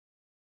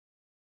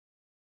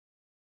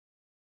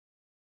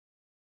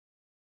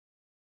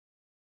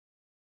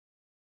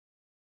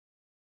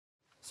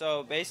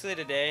So basically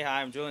today,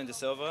 hi, I'm Julian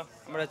Dasilva.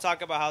 I'm going to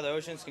talk about how the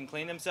oceans can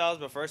clean themselves,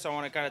 but first I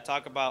want to kind of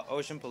talk about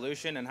ocean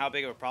pollution and how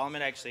big of a problem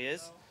it actually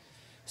is.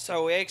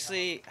 So we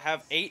actually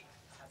have 8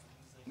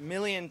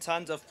 million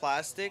tons of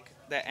plastic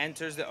that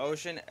enters the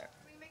ocean.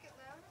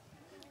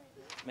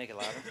 Make it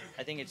louder?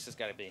 I think it's just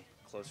got to be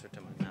closer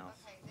to my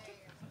mouth.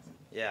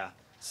 Yeah.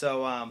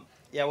 So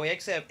we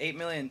actually have 8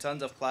 million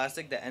tons of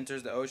plastic that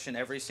enters the ocean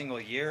every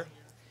single year.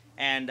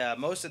 And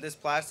most of this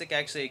plastic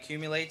actually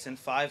accumulates in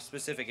 5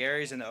 specific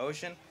areas in the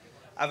ocean.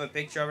 I have a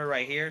picture of it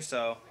right here.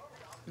 So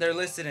they're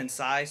listed in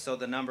size, so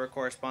the number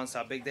corresponds to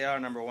how big they are,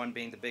 number 1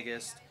 being the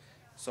biggest,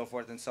 so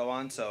forth and so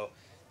on. So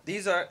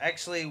these are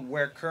actually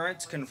where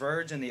currents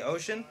converge in the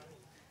ocean.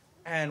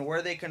 And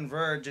where they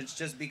converge, it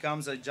just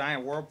becomes a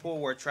giant whirlpool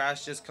where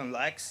trash just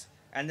collects.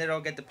 And then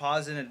it'll get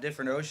deposited in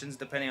different oceans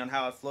depending on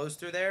how it flows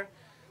through there.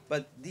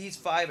 But these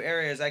 5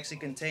 areas actually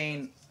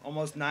contain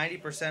almost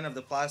 90% of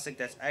the plastic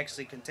that's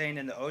actually contained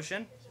in the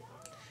ocean.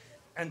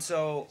 And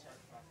so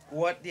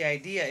what the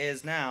idea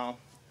is now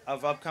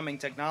of upcoming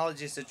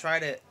technology is to try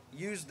to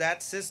use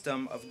that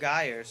system of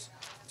gyres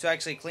to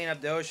actually clean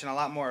up the ocean a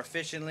lot more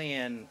efficiently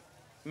and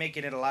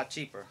making it a lot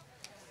cheaper.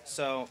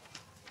 So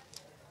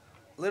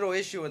little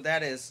issue with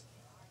that is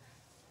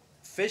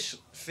fish,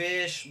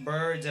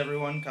 birds,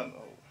 everyone come.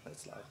 Oh,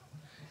 that's loud.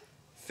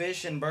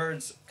 Fish and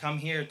birds come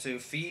here to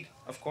feed,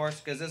 of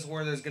course, because this is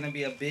where there's going to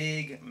be a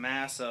big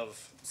mass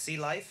of sea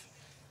life.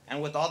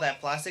 And with all that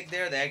plastic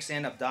there, they actually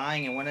end up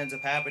dying. And what ends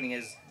up happening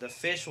is the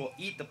fish will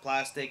eat the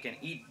plastic and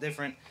eat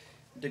different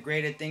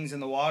degraded things in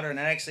the water. And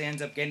that actually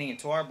ends up getting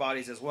into our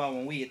bodies as well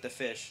when we eat the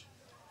fish.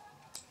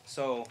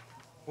 So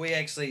we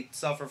actually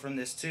suffer from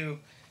this too.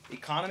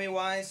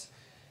 Economy-wise,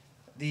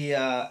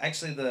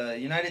 the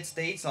United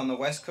States on the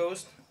West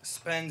Coast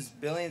spends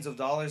billions of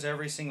dollars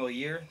every single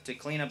year to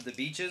clean up the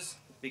beaches,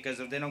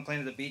 because if they don't clean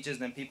up the beaches,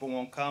 then people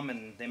won't come,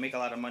 and they make a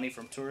lot of money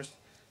from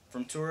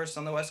tourists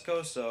on the West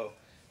Coast. So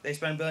they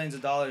spend billions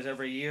of dollars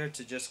every year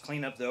to just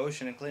clean up the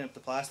ocean and clean up the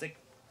plastic.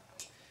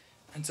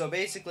 And so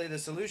basically the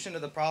solution to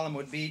the problem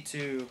would be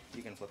to,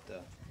 you can flip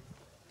the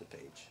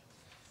page.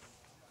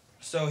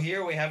 So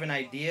here we have an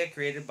idea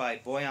created by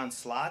Bojan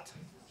Slot.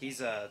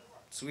 He's a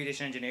Swedish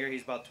engineer.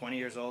 He's about 20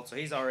 years old, so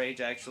he's our age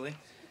actually.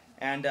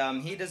 And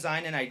he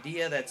designed an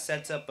idea that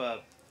sets up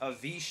a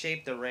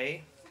V-shaped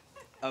array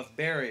of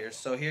barriers.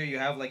 So here you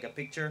have like a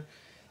picture,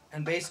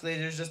 and basically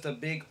there's just a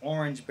big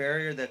orange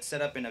barrier that's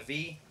set up in a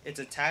V. It's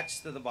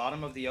attached to the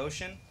bottom of the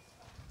ocean,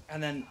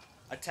 and then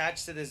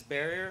attached to this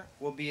barrier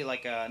will be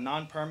like a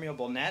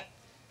non-permeable net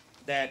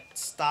that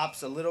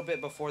stops a little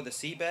bit before the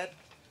seabed.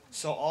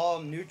 So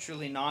all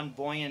neutrally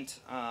non-buoyant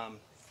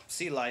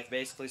sea life,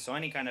 basically, so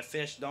any kind of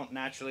fish don't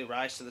naturally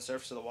rise to the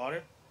surface of the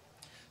water.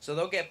 So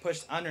they'll get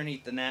pushed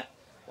underneath the net,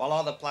 while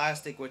all the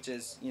plastic, which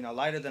is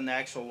lighter than the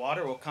actual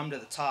water, will come to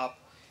the top.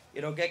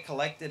 It'll get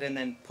collected and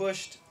then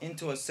pushed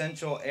into a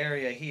central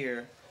area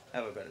here. I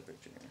have a better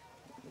picture here.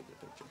 Move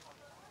the picture.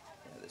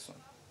 Yeah, this one.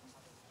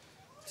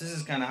 This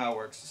is kind of how it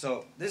works.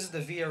 So this is the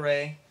V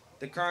array.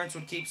 The currents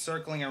would keep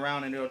circling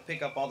around and it would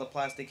pick up all the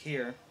plastic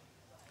here.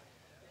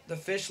 The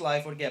fish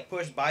life would get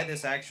pushed by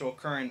this actual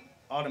current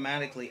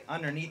automatically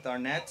underneath our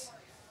nets,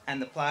 and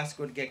the plastic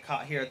would get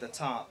caught here at the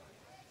top.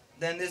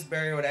 Then this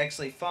barrier would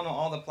actually funnel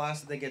all the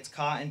plastic that gets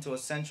caught into a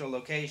central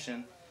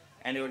location,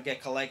 and it would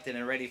get collected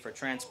and ready for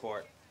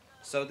transport.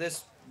 So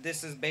this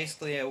is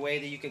basically a way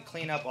that you could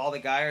clean up all the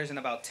gyres in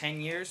about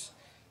 10 years.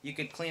 You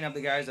could clean up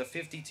the gyres of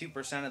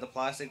 52% of the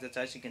plastic that's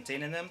actually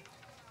contained in them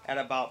at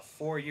about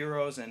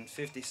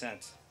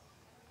 €4.50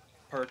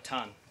 per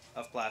ton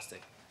of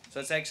plastic. So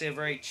it's actually a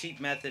very cheap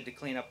method to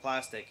clean up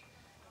plastic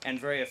and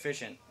very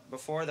efficient.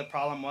 Before, the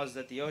problem was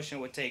that the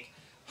ocean would take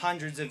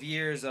hundreds of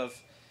years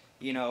of,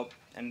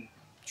 and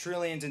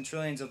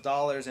trillions of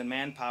dollars in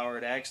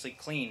manpower to actually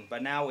clean.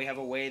 But now we have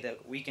a way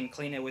that we can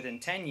clean it within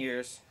 10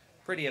 years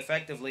pretty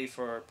effectively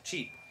for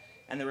cheap.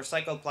 And the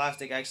recycled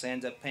plastic actually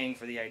ends up paying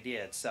for the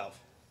idea itself.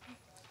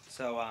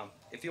 So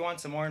if you want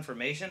some more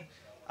information,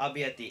 I'll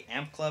be at the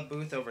AMP Club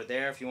booth over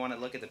there if you want to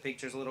look at the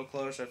pictures a little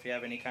closer, if you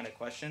have any kind of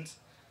questions.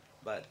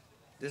 But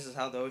this is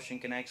how the ocean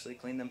can actually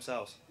clean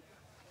themselves.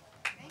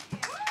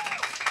 Thank you.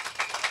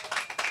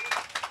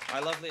 My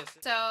lovely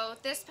assistant. So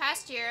this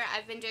past year,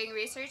 I've been doing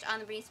research on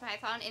the Burmese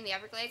python in the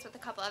Everglades with a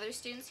couple other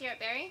students here at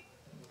Berry.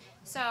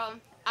 So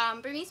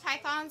Burmese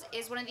pythons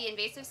is one of the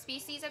invasive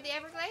species of the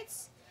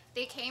Everglades.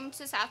 They came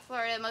to South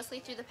Florida mostly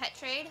through the pet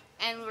trade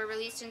and were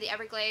released in the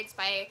Everglades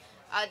by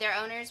their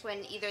owners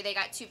when either they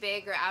got too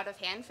big or out of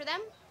hand for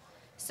them.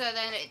 So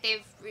then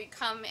they've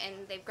come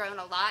and they've grown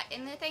a lot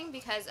in the thing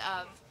because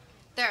of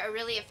they're a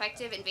really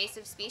effective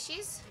invasive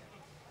species.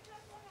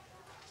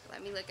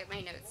 Let me look at my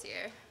notes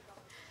here.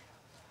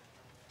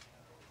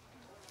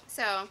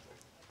 So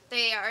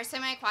they are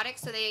semi-aquatic,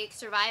 so they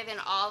survive in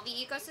all the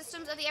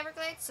ecosystems of the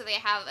Everglades. So they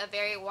have a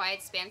very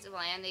wide span of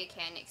land they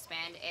can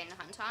expand and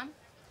hunt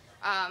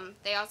on.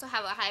 They also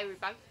have a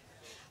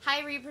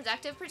high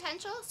reproductive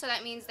potential, so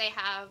that means they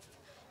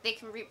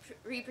can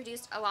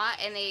reproduce a lot,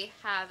 and they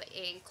have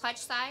a clutch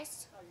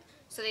size.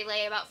 So they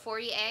lay about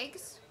 40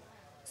 eggs,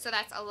 so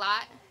that's a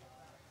lot.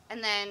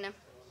 And then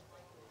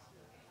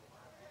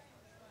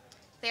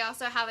they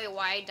also have a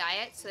wide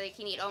diet, so they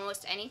can eat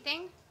almost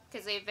anything,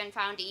 because they've been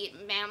found to eat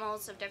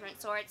mammals of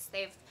different sorts.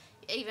 They've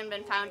even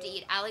been found to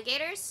eat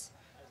alligators.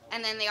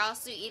 And then they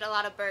also eat a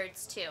lot of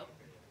birds, too.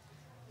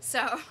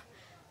 So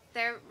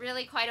they're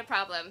really quite a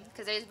problem,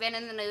 because there's been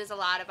in the news a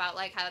lot about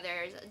like how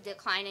there's a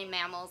decline in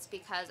mammals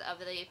because of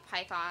the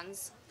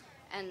pythons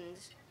and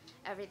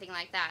everything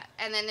like that.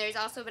 And then there's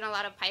also been a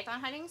lot of python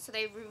hunting, so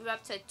they've moved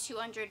up to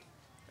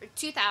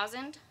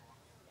 2,000.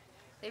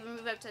 They've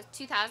moved up to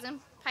 2,000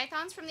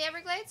 pythons from the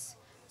Everglades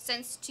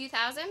since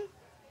 2000.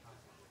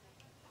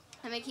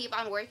 And they keep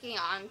on working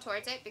on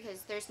towards it,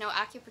 because there's no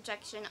accurate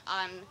projection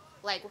on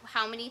like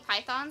how many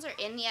pythons are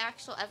in the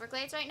actual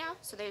Everglades right now.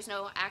 So there's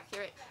no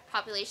accurate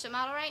population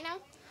model right now.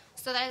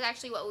 So that is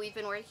actually what we've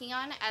been working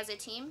on as a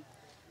team.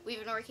 We've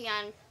been working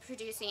on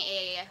producing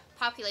a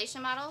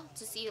population model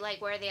to see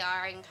like where they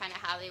are and kind of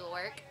how they will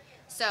work.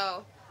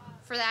 So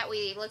for that,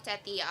 we looked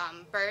at the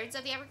birds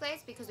of the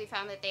Everglades, because we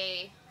found that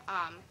they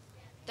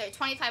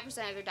 25% of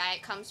their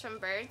diet comes from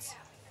birds.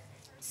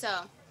 So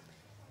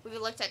we've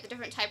looked at the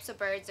different types of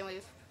birds, and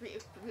we've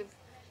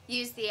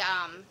used the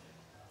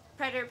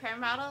predator-pair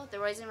model, the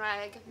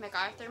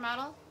Rosenrag-MacArthur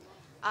model,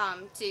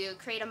 to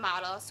create a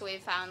model. So we've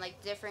found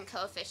like different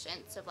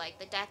coefficients of like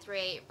the death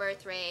rate,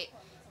 birth rate,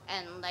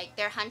 and like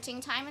their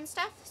hunting time and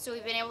stuff. So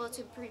we've been able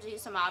to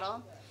produce a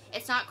model.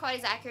 It's not quite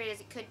as accurate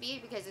as it could be,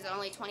 because it's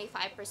only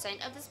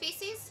 25% of the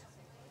species.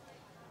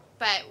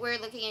 But we're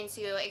looking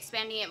into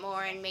expanding it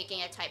more and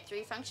making a type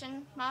 3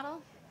 function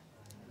model.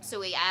 So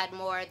we add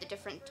more of the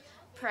different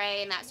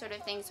prey and that sort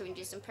of thing, so we can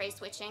do some prey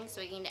switching, so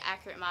we can get an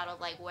accurate model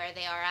of like where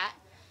they are at.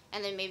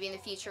 And then maybe in the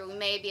future we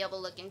may be able to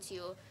look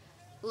into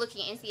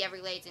looking into the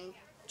Everglades and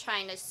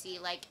trying to see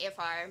like if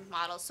our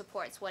model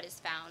supports what is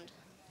found.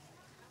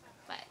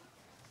 But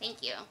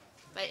thank you.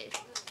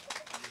 But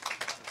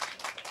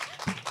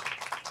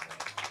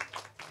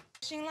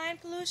fishing line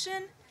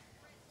pollution.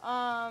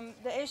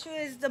 The issue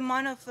is the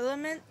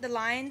monofilament, the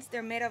lines,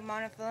 they're made of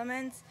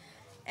monofilaments,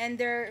 and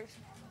they're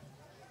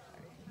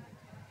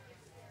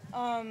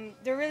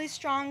really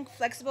strong,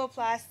 flexible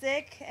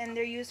plastic, and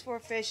they're used for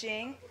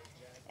fishing.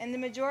 And the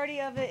majority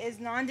of it is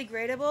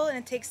non-degradable, and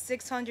it takes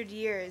 600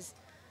 years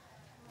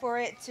for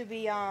it to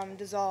be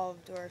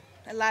dissolved, or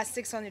it lasts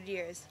 600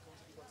 years.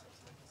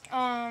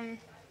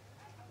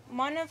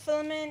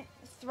 Monofilament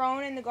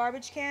thrown in the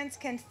garbage cans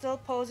can still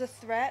pose a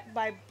threat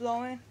by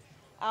blowing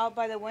out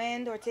by the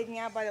wind or taken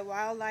out by the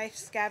wildlife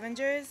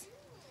scavengers.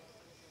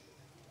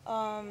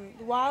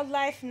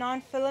 Wildlife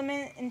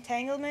non-filament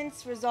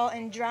entanglements result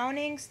in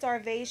drowning,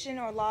 starvation,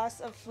 or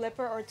loss of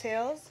flipper or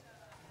tails.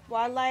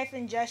 Wildlife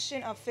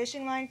ingestion of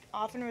fishing line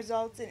often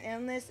results in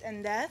illness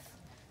and death.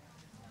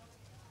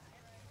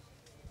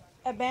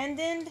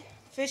 Abandoned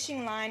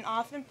fishing line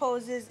often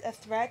poses a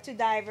threat to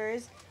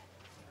divers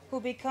who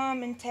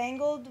become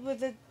entangled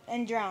with it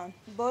and drown.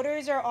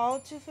 Boaters are all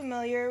too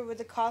familiar with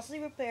the costly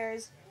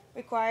repairs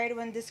required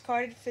when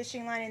discarded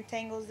fishing line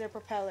entangles their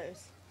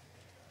propellers.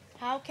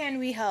 How can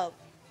we help?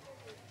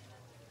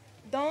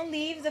 Don't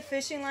leave the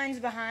fishing lines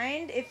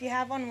behind. If you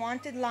have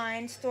unwanted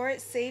line, store it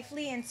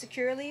safely and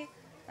securely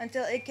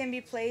until it can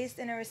be placed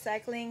in a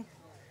recycling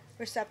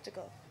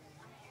receptacle.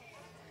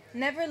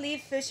 Never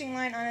leave fishing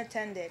line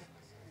unattended.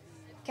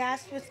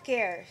 Cast with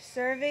care.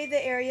 Survey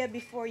the area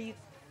before you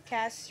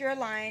cast your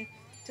line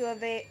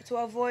to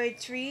avoid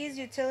trees,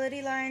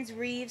 utility lines,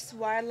 reefs,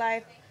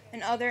 wildlife,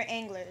 and other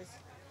anglers.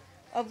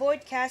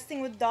 Avoid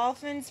casting with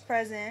dolphins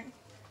present.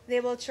 They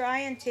will try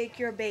and take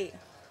your bait.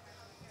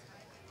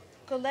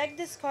 Collect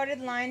discarded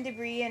line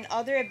debris and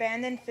other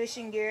abandoned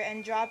fishing gear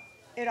and drop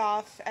it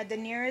off at the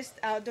nearest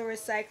outdoor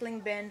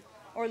recycling bin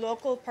or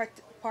local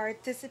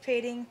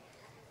participating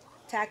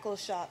tackle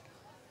shop.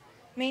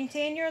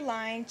 Maintain your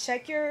line.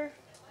 Check your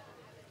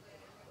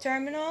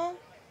terminal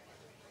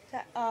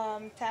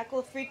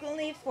tackle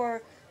frequently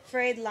for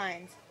frayed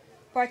lines.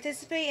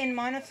 Participate in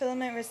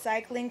monofilament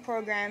recycling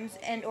programs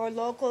and or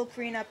local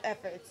cleanup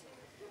efforts.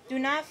 Do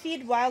not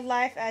feed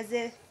wildlife, as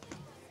it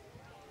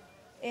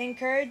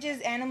encourages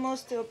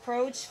animals to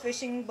approach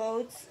fishing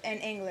boats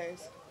and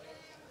anglers.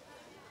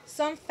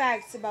 Some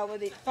facts about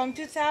from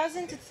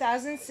 2000 to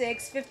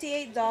 2006,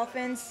 58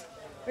 dolphins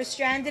were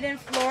stranded in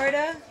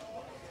Florida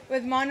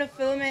with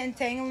monofilament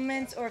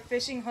entanglements or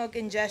fishing hook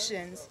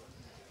ingestions.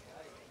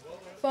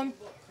 From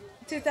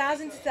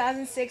 2000 to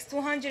 2006,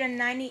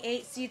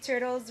 298 sea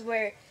turtles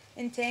were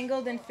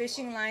entangled in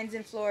fishing lines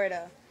in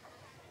Florida.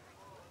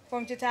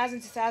 From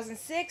 2000 to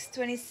 2006,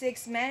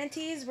 26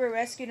 manatees were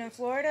rescued in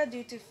Florida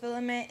due to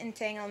filament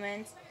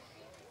entanglements.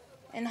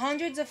 And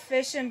hundreds of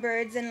fish and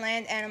birds and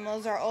land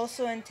animals are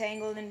also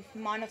entangled in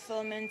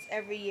monofilaments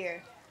every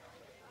year.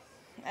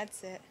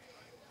 That's it.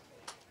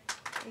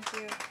 Thank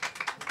you.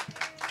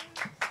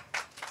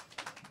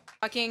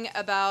 Talking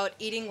about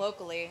eating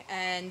locally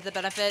and the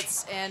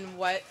benefits and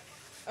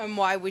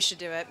why we should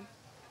do it.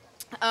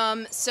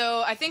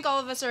 So I think all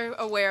of us are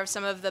aware of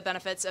some of the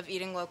benefits of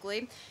eating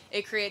locally.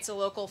 It creates a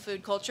local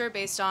food culture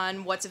based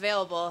on what's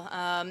available.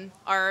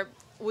 Our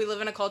we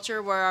live in a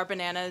culture where our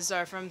bananas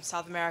are from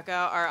South America,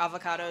 our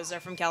avocados are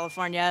from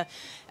California,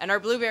 and our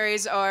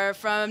blueberries are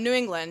from New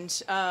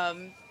England.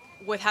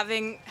 With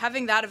having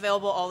that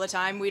available all the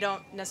time, we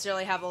don't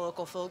necessarily have a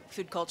local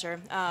food culture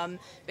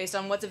based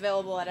on what's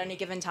available at any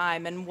given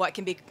time and what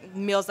can be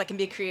meals that can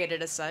be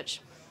created as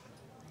such.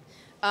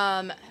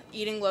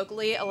 Eating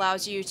locally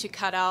allows you to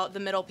cut out the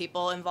middle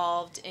people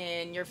involved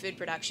in your food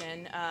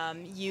production.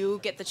 You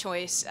get the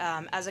choice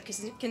as a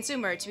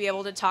consumer to be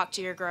able to talk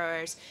to your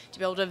growers, to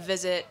be able to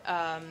visit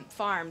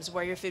farms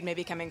where your food may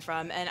be coming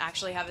from, and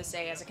actually have a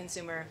say as a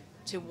consumer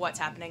to what's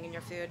happening in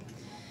your food.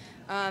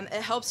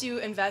 It helps you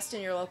invest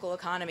in your local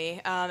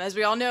economy. As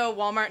we all know,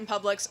 Walmart and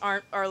Publix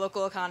aren't our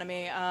local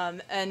economy,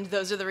 and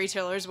those are the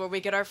retailers where we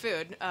get our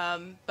food.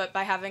 But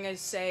by having a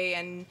say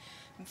and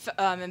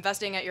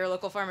investing at your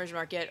local farmers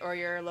market or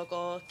your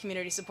local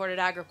community-supported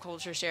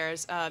agriculture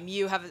shares,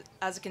 you have,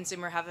 as a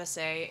consumer, have a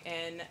say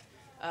in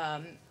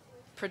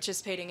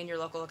participating in your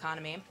local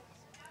economy.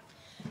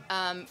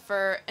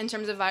 In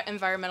terms of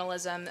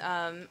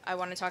environmentalism, I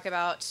want to talk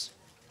about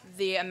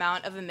the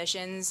amount of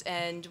emissions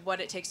and what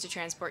it takes to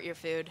transport your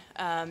food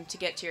to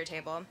get to your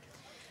table.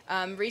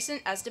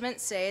 Recent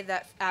estimates say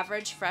that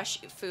average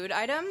fresh food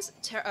items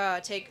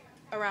take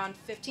around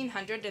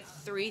 1,500 to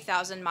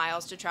 3,000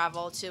 miles to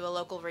travel to a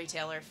local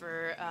retailer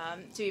for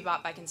to be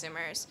bought by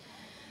consumers.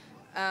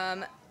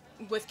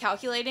 With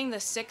calculating the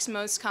 6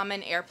 most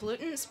common air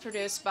pollutants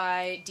produced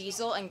by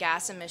diesel and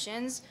gas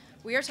emissions,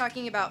 we are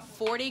talking about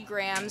 40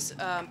 grams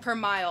per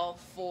mile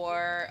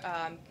for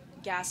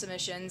gas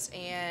emissions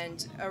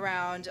and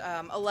around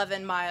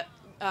 11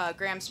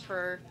 grams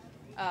per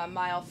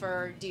mile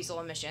for diesel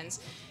emissions.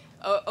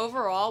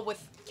 Overall,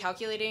 with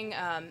calculating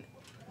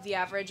the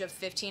average of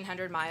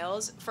 1,500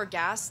 miles for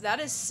gas,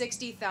 that is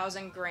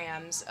 60,000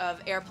 grams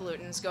of air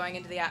pollutants going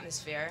into the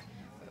atmosphere.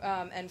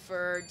 And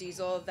for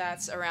diesel,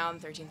 that's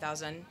around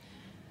 13,000.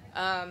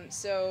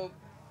 So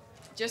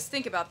just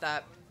think about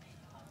that.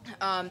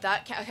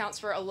 That accounts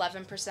for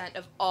 11%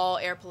 of all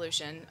air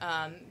pollution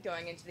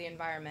going into the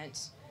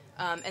environment.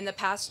 In the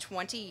past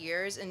 20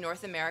 years in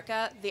North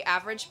America, the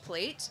average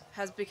plate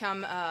has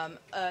become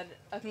a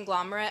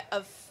conglomerate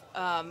of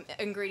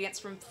ingredients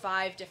from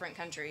 5 different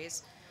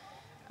countries.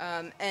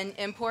 And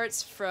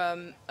imports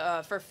for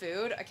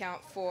food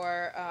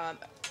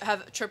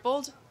have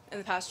tripled in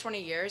the past 20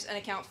 years and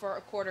account for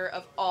a quarter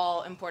of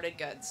all imported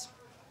goods.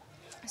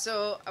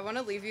 So I want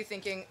to leave you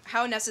thinking,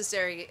 how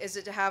necessary is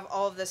it to have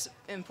all of this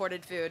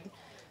imported food?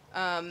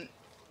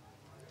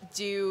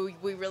 Do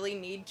we really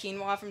need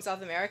quinoa from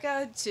South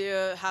America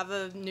to have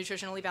a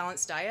nutritionally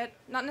balanced diet?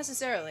 Not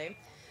necessarily.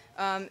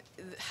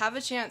 Have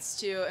a chance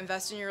to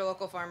invest in your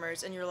local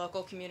farmers and your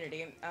local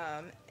community,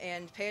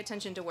 and pay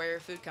attention to where your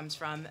food comes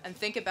from, and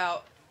think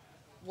about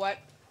what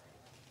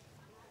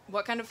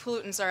kind of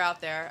pollutants are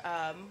out there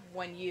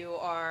when you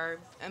are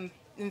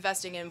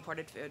investing in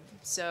imported food.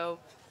 So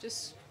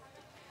just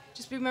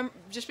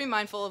be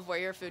mindful of where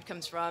your food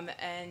comes from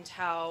and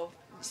how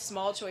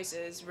small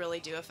choices really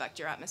do affect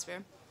your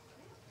atmosphere.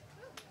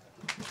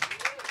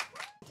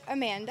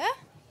 Amanda.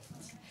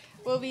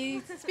 We'll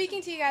be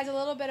speaking to you guys a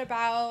little bit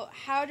about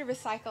how to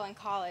recycle in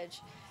college.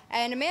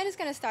 And Amanda's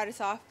going to start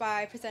us off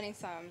by presenting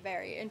some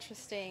very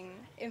interesting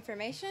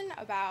information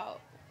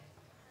about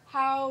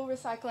how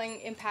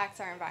recycling impacts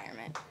our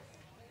environment.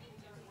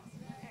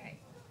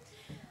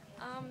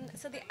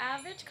 So the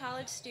average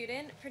college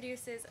student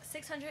produces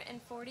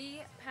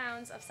 640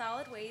 pounds of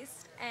solid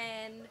waste,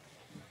 and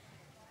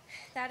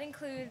that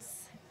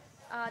includes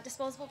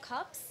disposable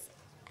cups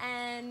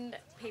and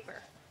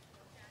paper.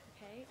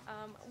 Okay.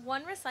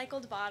 One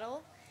recycled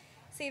bottle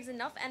saves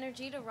enough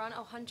energy to run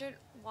a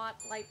 100-watt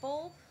light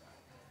bulb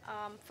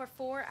for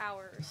 4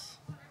 hours.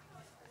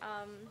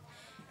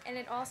 And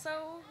it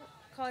also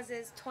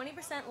causes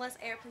 20% less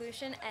air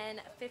pollution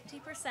and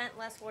 50%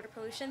 less water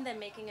pollution than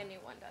making a new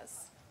one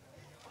does.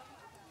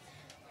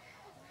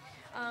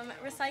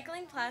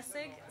 Recycling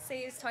plastic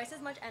saves twice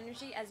as much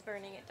energy as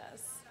burning it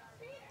does.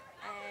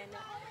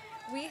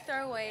 And we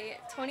throw away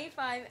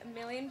 25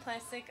 million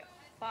plastic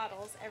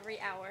bottles every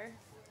hour.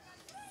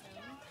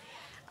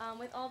 So,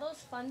 with all those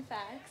fun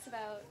facts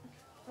about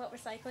what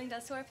recycling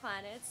does to our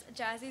planets,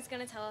 Jazzy's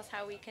going to tell us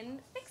how we can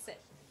fix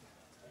it.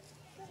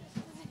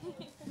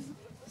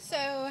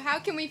 So how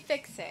can we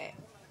fix it?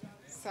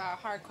 It's a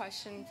hard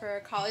question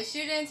for college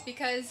students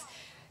because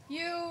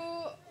you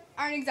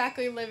aren't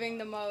exactly living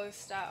the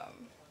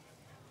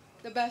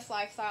best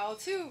lifestyle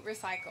to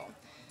recycle.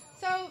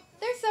 So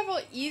there's several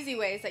easy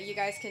ways that you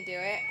guys can do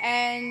it,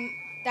 and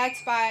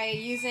that's by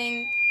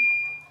using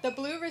the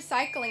blue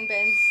recycling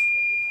bins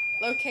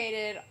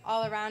located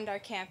all around our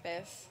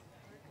campus.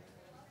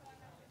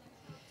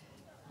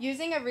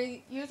 Using a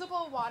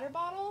reusable water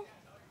bottle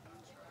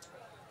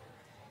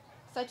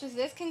such as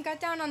this can cut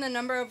down on the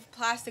number of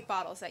plastic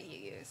bottles that you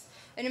use.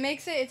 And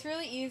it's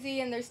really easy,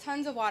 and there's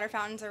tons of water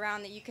fountains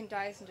around that you can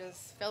and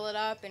just fill it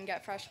up and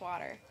get fresh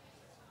water.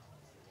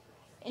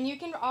 And you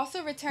can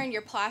also return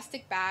your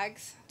plastic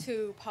bags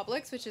to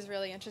Publix, which is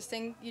really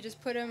interesting. You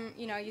just put them,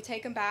 you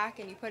take them back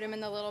and you put them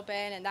in the little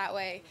bin, and that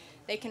way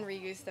they can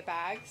reuse the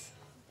bags.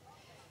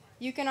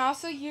 You can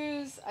also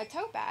use a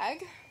tote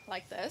bag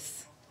like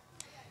this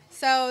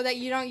so that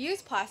you don't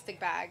use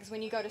plastic bags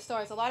when you go to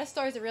stores. A lot of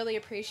stores really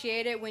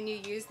appreciate it when you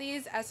use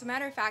these. As a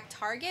matter of fact,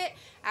 Target,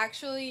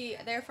 actually,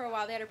 there for a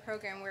while, they had a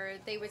program where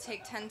they would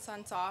take 10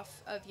 cents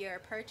off of your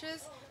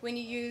purchase when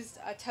you used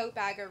a tote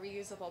bag or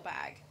reusable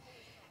bag.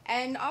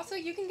 And also,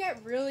 you can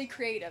get really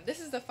creative. This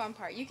is the fun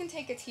part. You can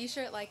take a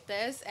t-shirt like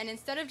this, and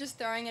instead of just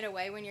throwing it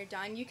away when you're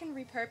done, you can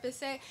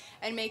repurpose it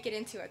and make it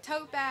into a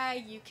tote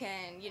bag. You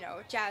can,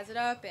 jazz it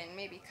up and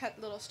maybe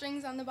cut little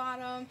strings on the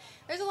bottom.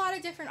 There's a lot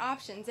of different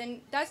options,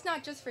 and that's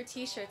not just for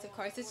t-shirts, of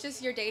course. It's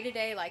just your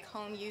day-to-day,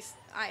 home use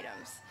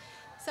items.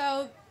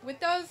 So with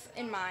those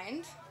in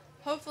mind,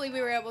 hopefully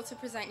we were able to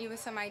present you with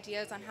some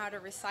ideas on how to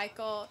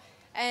recycle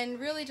and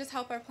really just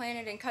help our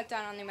planet and cut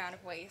down on the amount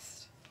of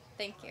waste.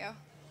 Thank you.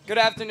 Good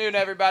afternoon,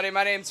 everybody.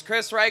 My name's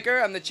Chris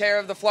Riker. I'm the chair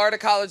of the Florida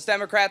College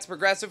Democrats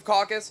Progressive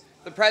Caucus,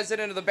 the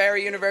president of the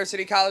Barry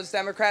University College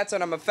Democrats,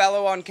 and I'm a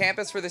fellow on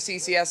campus for the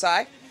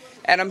CCSI.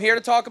 And I'm here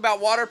to talk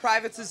about water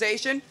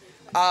privatization,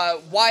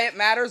 why it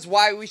matters,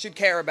 why we should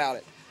care about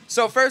it.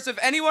 So first, if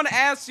anyone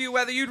asks you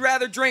whether you'd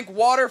rather drink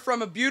water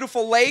from a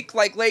beautiful lake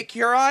like Lake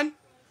Huron,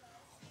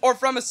 or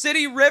from a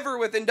city river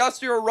with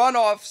industrial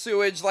runoff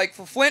sewage like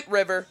the Flint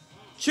River,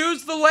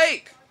 choose the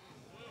lake.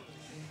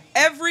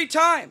 Every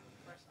time.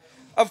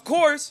 Of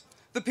course,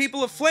 the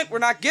people of Flint were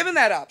not given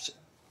that option.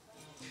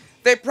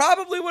 They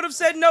probably would have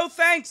said no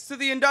thanks to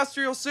the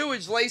industrial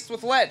sewage laced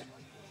with lead.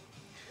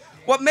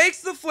 What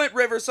makes the Flint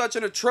River such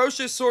an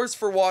atrocious source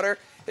for water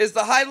is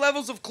the high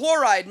levels of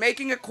chloride,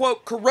 making it,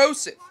 quote,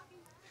 corrosive,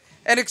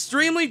 and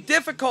extremely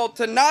difficult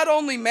to not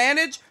only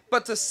manage,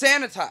 but to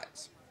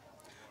sanitize.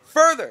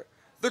 Further,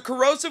 the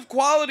corrosive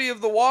quality of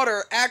the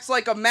water acts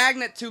like a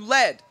magnet to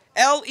lead,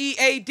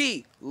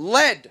 L-E-A-D,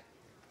 lead.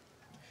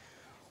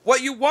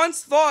 What you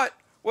once thought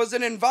was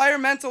an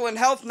environmental and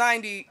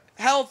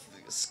health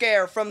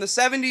scare from the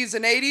 70s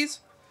and 80s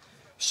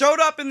showed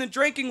up in the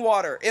drinking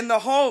water in the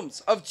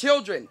homes of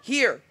children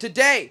here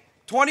today,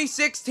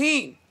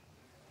 2016.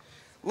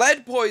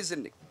 Lead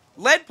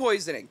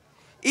poisoning,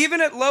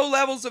 even at low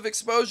levels of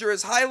exposure,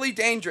 is highly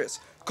dangerous,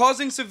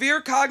 causing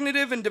severe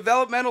cognitive and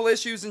developmental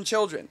issues in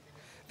children.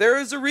 There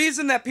is a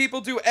reason that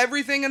people do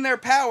everything in their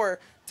power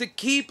to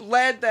keep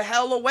lead the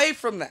hell away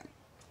from them.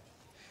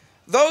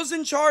 Those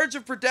in charge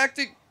of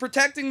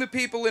protecting the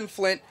people in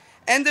Flint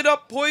ended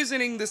up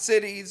poisoning the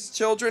city's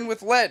children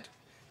with lead.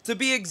 To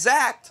be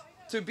exact,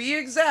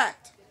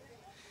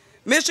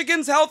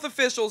 Michigan's health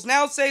officials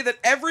now say that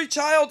every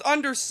child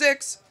under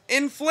 6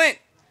 in Flint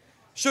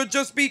should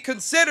just be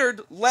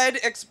considered lead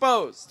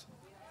exposed.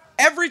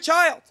 Every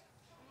child.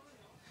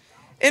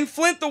 In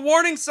Flint, the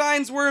warning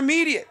signs were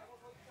immediate.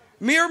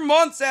 Mere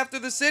months after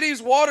the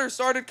city's water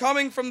started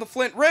coming from the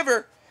Flint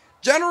River,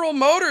 General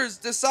Motors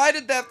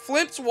decided that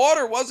Flint's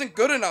water wasn't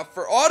good enough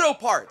for auto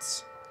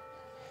parts.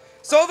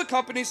 So the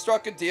company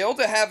struck a deal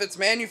to have its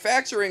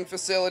manufacturing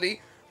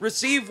facility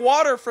receive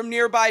water from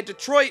nearby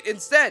Detroit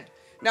instead.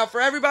 Now, for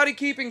everybody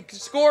keeping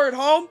score at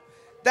home,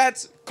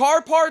 that's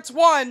car parts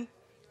 1,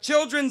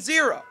 children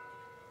 0.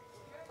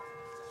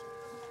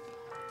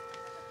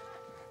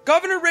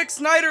 Governor Rick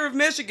Snyder of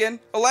Michigan,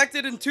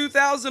 elected in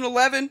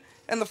 2011,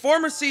 and the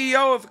former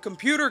CEO of a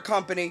computer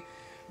company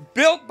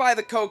built by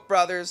the Koch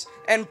brothers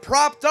and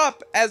propped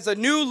up as the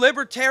new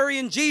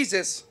libertarian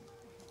Jesus,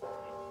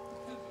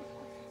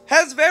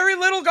 has very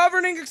little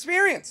governing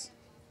experience.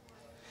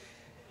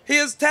 He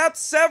has tapped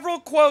several,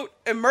 quote,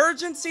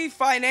 emergency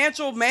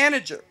financial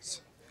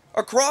managers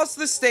across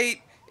the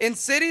state in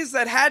cities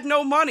that had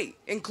no money,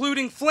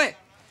 including Flint.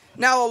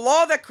 Now, a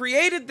law that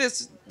created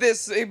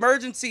this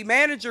emergency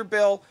manager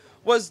bill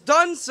was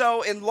done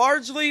so in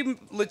largely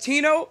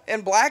Latino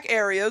and black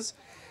areas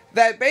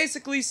that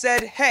basically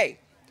said, hey,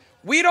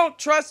 we don't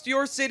trust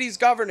your city's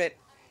government,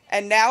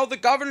 and now the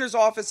governor's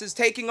office is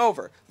taking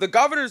over. The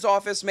governor's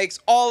office makes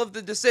all of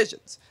the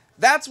decisions.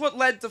 That's what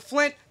led to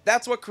Flint,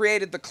 that's what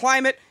created the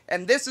climate,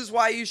 and this is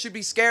why you should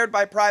be scared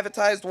by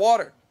privatized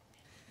water.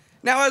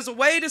 Now, as a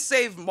way to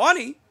save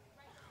money,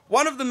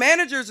 one of the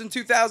managers in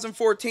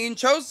 2014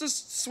 chose to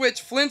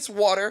switch Flint's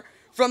water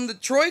from the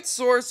Detroit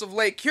source of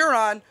Lake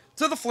Huron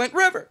to the Flint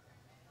River.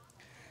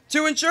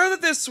 To ensure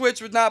that this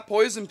switch would not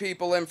poison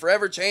people and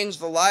forever change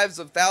the lives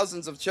of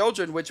thousands of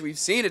children, which we've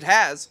seen it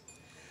has,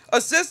 a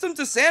system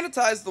to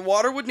sanitize the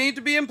water would need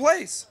to be in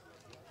place.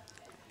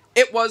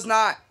 It was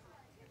not.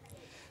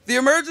 The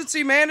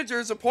emergency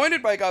managers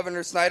appointed by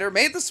Governor Snyder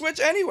made the switch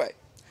anyway,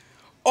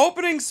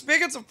 opening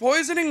spigots of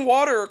poisoning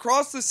water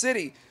across the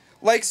city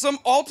like some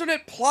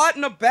alternate plot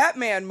in a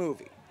Batman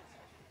movie.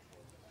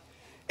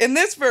 In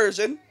this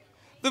version,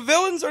 the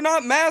villains are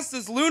not masked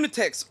as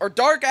lunatics or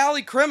dark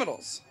alley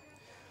criminals,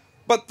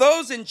 but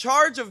those in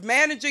charge of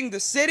managing the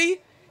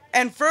city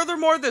and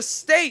furthermore the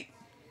state.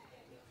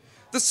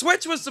 The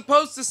switch was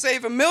supposed to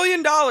save $1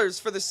 million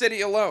for the city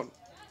alone.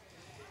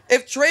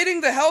 If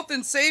trading the health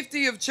and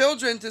safety of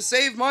children to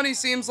save money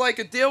seems like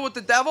a deal with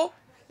the devil,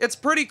 it's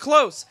pretty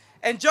close.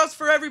 And just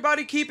for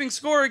everybody keeping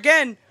score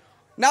again,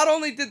 not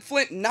only did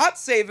Flint not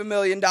save $1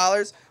 million,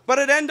 but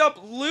it ended up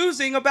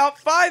losing about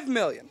 $5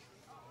 million.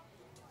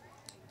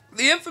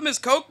 The infamous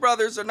Koch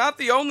brothers are not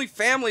the only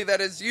family that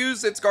has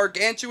used its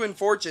gargantuan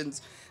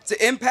fortunes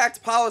to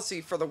impact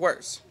policy for the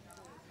worse.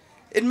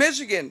 In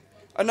Michigan,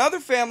 another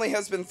family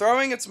has been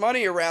throwing its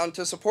money around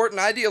to support an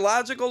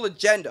ideological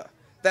agenda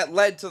that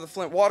led to the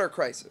Flint water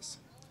crisis.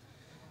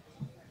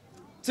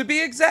 To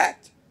be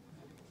exact,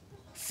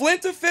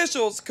 Flint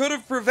officials could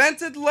have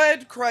prevented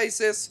lead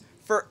crisis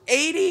for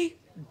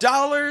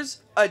 $80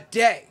 a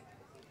day.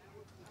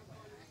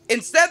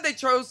 Instead, they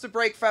chose to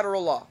break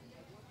federal law.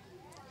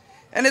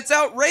 And it's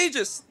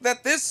outrageous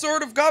that this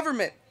sort of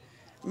government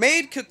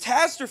made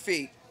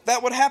catastrophe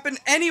that would happen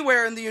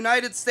anywhere in the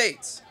United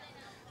States.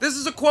 This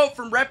is a quote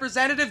from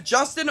Representative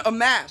Justin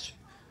Amash,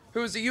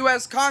 who is a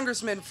U.S.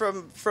 congressman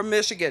from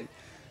Michigan,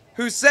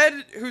 who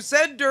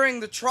said during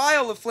the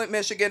trial of Flint,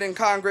 Michigan in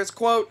Congress,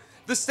 quote,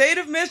 "The state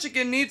of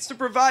Michigan needs to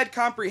provide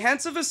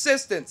comprehensive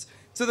assistance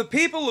to the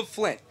people of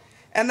Flint,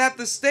 and that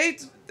the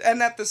state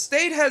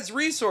has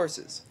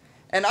resources.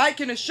 And I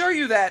can assure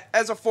you that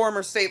as a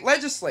former state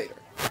legislator."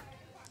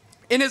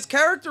 In his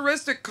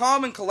characteristic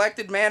calm and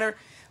collected manner,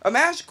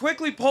 Amash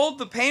quickly pulled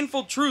the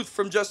painful truth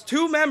from just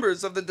 2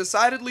 members of the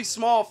decidedly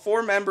small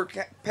 4-member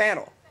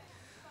panel.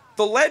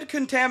 The lead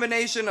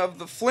contamination of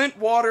the Flint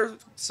water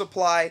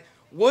supply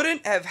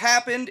wouldn't have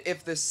happened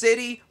if the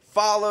city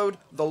followed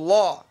the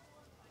law.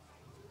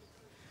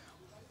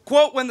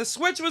 Quote, "When the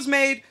switch was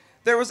made,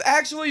 there was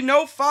actually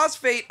no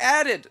phosphate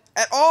added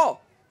at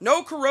all.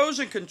 No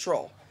corrosion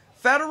control.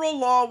 Federal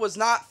law was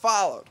not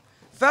followed.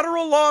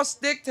 Federal law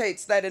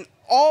dictates that in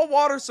all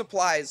water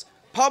supplies,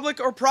 public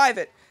or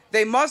private,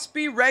 they must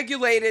be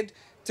regulated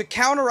to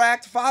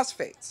counteract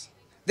phosphates.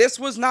 This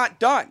was not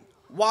done.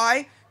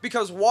 Why?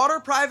 Because water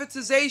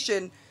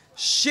privatization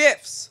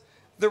shifts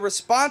the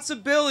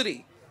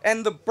responsibility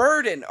and the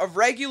burden of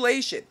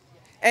regulation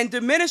and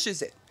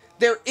diminishes it.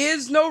 There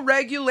is no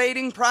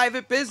regulating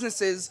private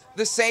businesses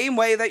the same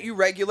way that you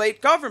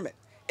regulate government.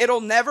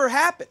 It'll never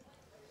happen.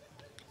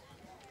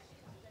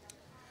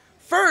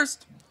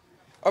 First,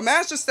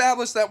 Amash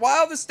established that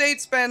while the state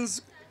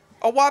spends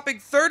a whopping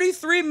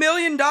 $33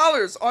 million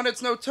on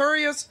its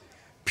notorious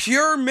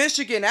Pure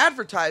Michigan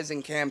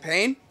advertising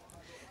campaign,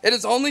 it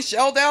has only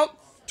shelled out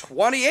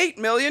 $28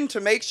 million to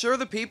make sure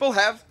the people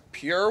have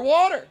pure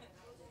water.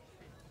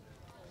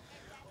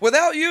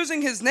 Without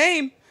using his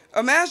name,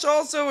 Amash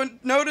also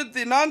noted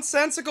the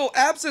nonsensical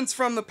absence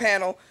from the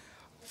panel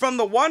from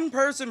the one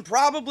person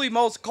probably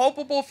most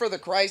culpable for the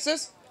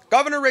crisis,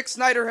 Governor Rick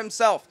Snyder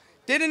himself.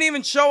 Didn't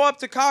even show up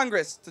to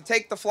Congress to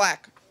take the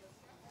flak.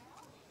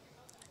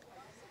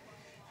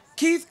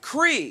 Keith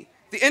Cree,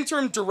 the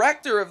interim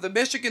director of the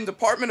Michigan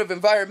Department of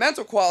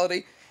Environmental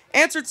Quality,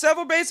 answered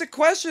several basic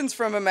questions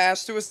from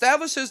Amash to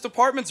establish his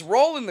department's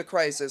role in the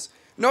crisis,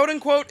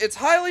 noting, quote, "It's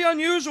highly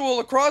unusual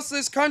across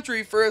this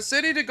country for a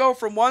city to go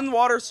from one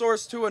water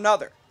source to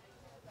another."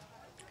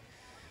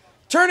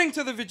 Turning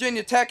to the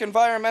Virginia Tech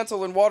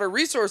Environmental and Water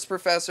Resource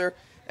Professor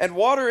and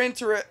Water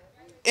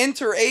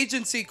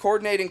Interagency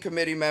Coordinating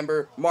Committee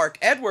member Mark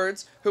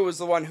Edwards, who was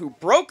the one who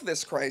broke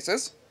this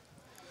crisis,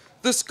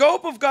 the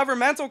scope of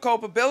governmental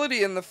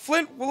culpability in the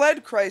Flint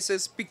lead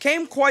crisis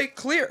became quite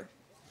clear.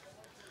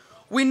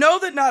 We know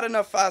that not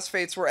enough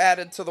phosphates were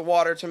added to the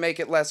water to make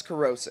it less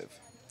corrosive.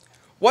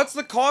 What's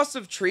the cost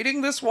of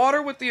treating this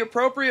water with the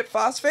appropriate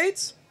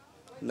phosphates?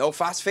 No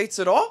phosphates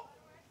at all?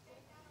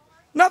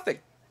 Nothing.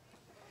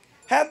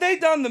 Had they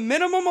done the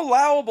minimum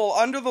allowable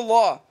under the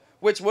law,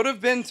 which would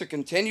have been to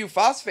continue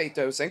phosphate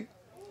dosing,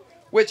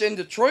 which in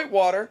Detroit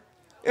water,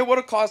 it would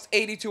have cost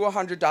 $80 to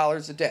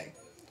 $100 a day.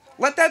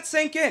 Let that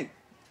sink in.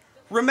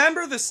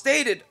 Remember the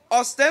stated,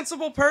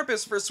 ostensible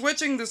purpose for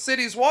switching the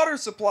city's water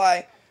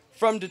supply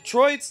from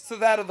Detroit's to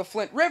that of the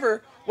Flint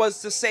River was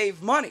to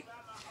save money.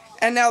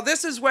 And now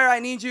this is where I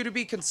need you to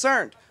be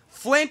concerned.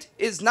 Flint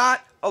is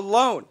not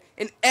alone.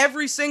 In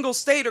every single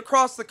state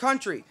across the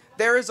country,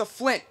 there is a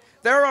Flint.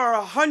 There are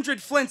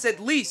 100 Flints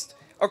at least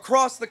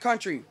across the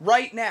country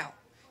right now.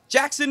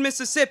 Jackson,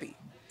 Mississippi.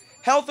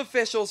 Health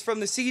officials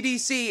from the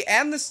CDC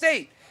and the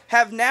state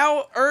have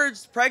now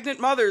urged pregnant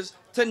mothers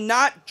to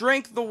not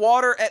drink the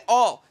water at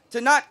all,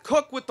 to not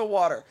cook with the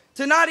water,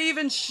 to not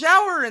even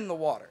shower in the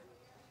water.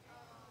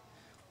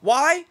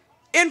 Why?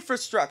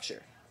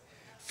 Infrastructure.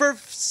 For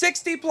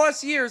 60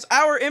 plus years,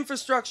 our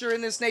infrastructure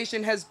in this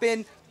nation has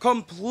been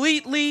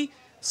completely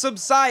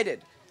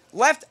subsided,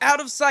 left out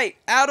of sight,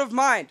 out of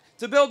mind,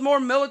 to build more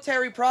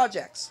military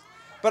projects.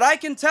 But I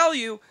can tell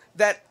you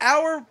that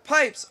our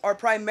pipes are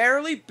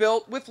primarily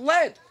built with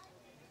lead.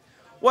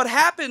 What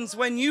happens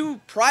when you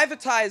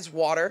privatize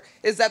water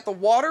is that the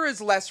water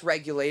is less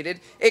regulated,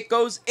 it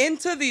goes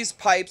into these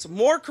pipes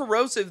more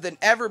corrosive than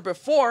ever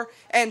before,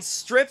 and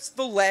strips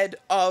the lead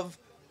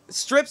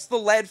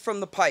from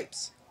the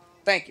pipes.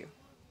 Thank you.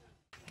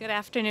 Good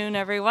afternoon,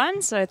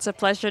 everyone. So it's a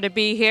pleasure to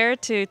be here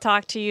to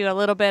talk to you a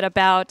little bit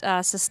about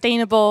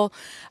sustainable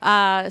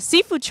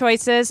seafood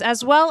choices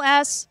as well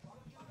as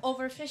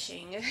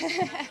overfishing.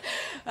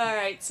 All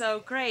right, so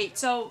great.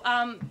 So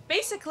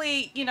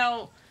basically, you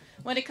know,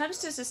 when it comes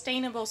to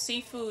sustainable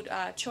seafood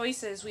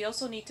choices, we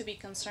also need to be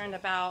concerned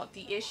about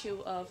the issue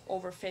of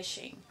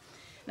overfishing.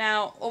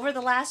 Now, over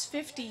the last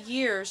 50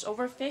 years,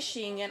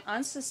 overfishing and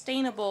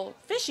unsustainable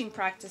fishing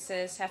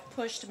practices have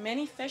pushed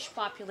many fish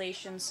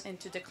populations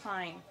into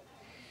decline.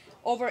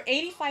 Over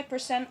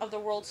 85% of the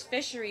world's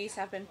fisheries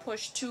have been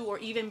pushed to or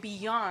even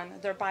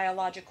beyond their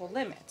biological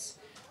limits.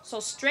 So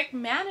strict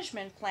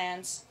management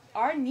plans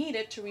are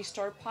needed to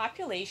restore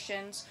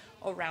populations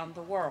around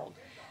the world.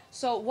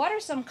 So what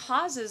are some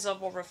causes of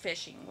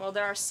overfishing? Well,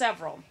 there are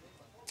several.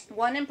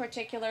 One in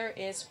particular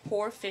is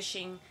poor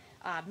fishing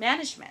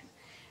management.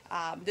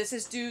 This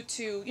is due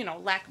to, you know,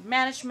 lack of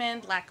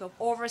management, lack of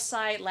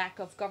oversight, lack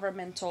of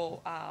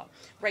governmental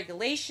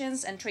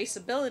regulations, and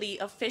traceability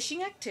of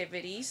fishing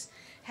activities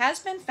has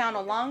been found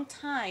a long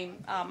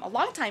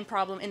time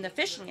problem in the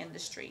fishing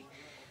industry.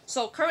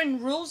 So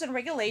current rules and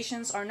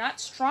regulations are not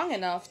strong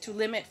enough to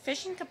limit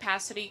fishing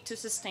capacity to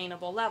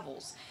sustainable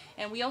levels.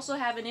 And we also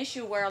have an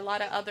issue where a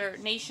lot of other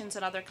nations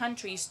and other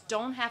countries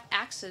don't have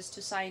access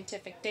to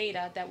scientific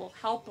data that will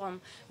help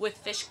them with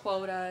fish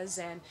quotas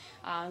and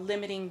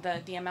limiting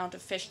the amount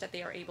of fish that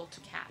they are able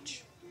to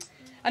catch.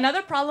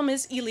 Another problem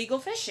is illegal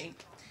fishing.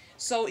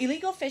 So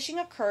illegal fishing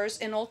occurs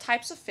in all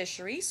types of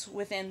fisheries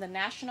within the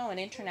national and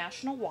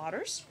international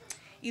waters.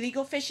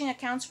 Illegal fishing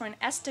accounts for an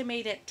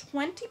estimated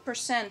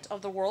 20%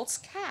 of the world's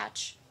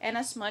catch and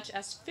as much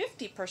as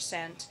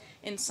 50%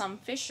 in some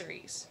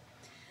fisheries.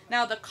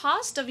 Now, the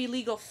cost of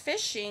illegal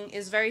fishing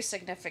is very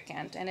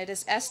significant, and it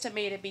is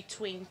estimated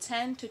between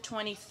 $10 to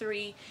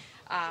 $23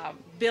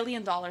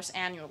 billion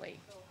annually.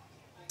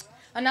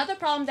 Another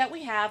problem that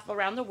we have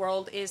around the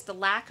world is the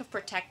lack of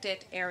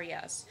protected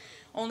areas.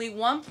 Only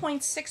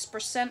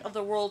 1.6% of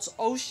the world's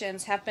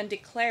oceans have been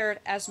declared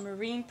as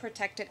marine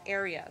protected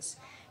areas,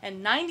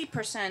 and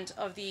 90%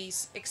 of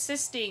these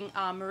existing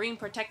marine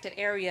protected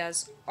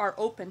areas are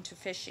open to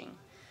fishing.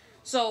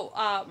 So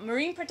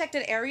marine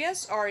protected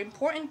areas are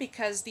important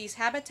because these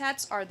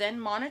habitats are then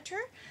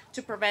monitored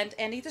to prevent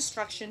any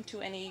destruction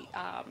to any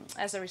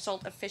as a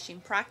result of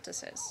fishing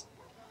practices.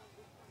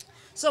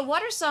 So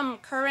what are some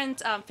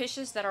current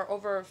fishes that are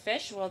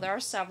overfished? Well, there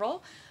are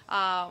several.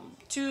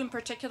 Two in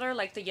particular,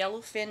 like the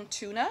yellowfin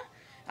tuna.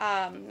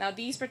 Now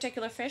these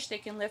particular fish, they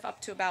can live up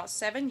to about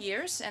 7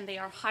 years, and they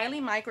are highly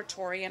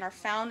migratory and are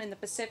found in the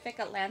Pacific,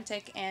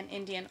 Atlantic, and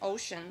Indian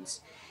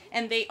Oceans.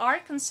 And they are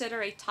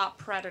considered a top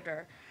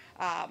predator.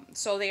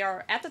 So they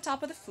are at the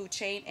top of the food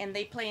chain, and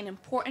they play an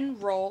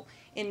important role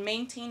in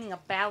maintaining a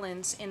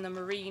balance in the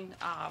marine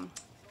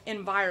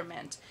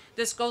environment.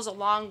 This goes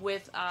along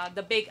with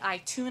the big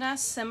eye tuna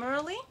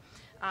similarly.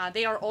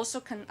 They are also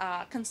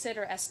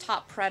considered as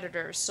top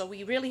predators, so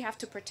we really have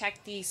to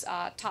protect these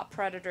top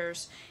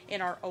predators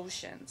in our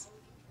oceans.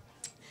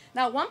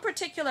 Now, one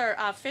particular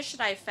fish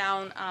that I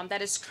found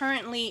that is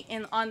currently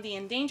on the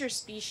endangered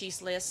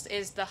species list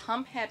is the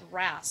humphead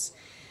wrasse.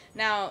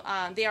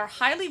 Now, they are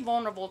highly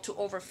vulnerable to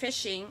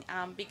overfishing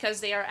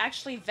because they are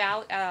actually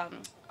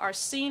are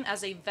seen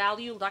as a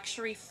value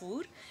luxury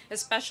food,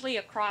 especially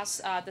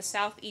across the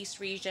southeast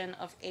region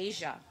of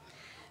Asia.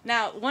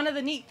 Now, one of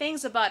the neat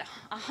things about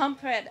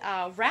humphead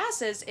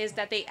wrasses is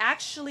that they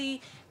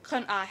actually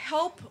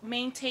help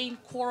maintain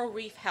coral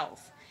reef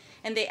health.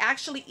 And they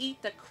actually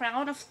eat the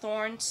crown of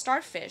thorn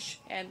starfish.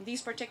 And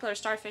these particular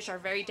starfish are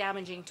very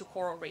damaging to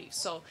coral reefs.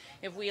 So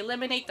if we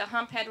eliminate the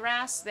humphead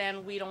wrasse,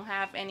 then we don't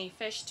have any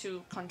fish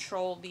to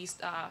control these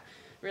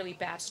really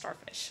bad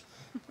starfish.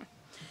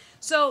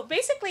 So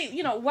basically,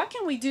 you know, what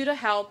can we do to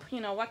help? You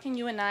know, what can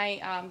you and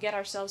I get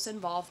ourselves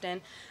involved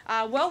in?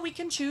 Well, we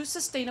can choose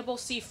sustainable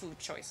seafood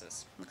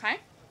choices, okay?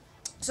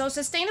 So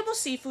sustainable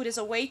seafood is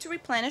a way to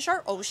replenish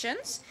our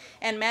oceans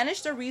and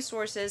manage the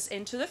resources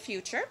into the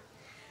future.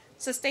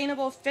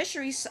 Sustainable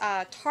fisheries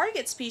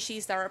target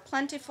species that are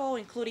plentiful,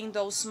 including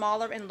those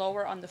smaller and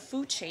lower on the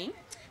food chain,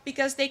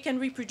 because they can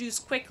reproduce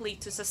quickly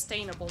to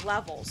sustainable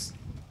levels.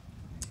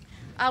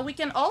 We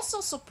can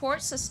also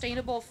support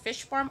sustainable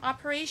fish farm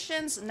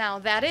operations. Now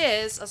that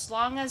is, as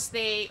long as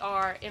they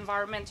are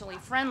environmentally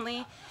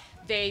friendly,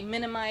 they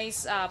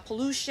minimize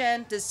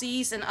pollution,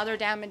 disease, and other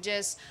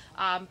damages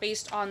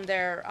based on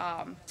their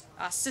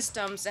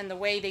systems and the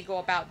way they go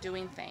about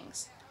doing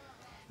things.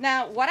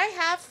 Now, what I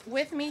have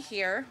with me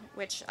here,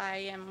 which I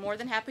am more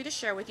than happy to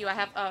share with you, I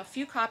have a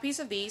few copies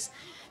of these.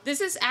 This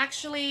is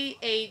actually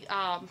a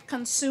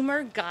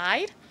consumer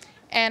guide.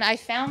 And I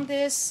found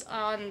this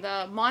on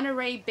the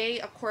Monterey Bay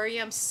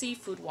Aquarium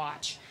Seafood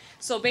Watch.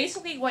 So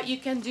basically what you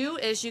can do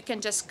is you can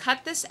just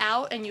cut this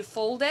out and you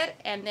fold it,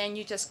 and then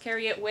you just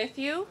carry it with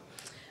you.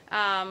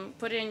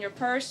 Put it in your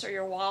purse or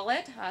your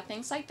wallet,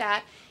 things like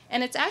that.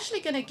 And it's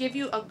actually going to give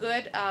you a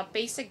good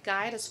basic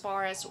guide as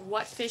far as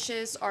what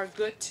fishes are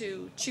good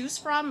to choose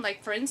from.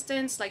 Like for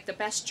instance, like the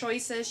best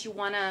choices, you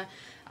want to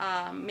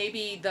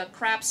maybe the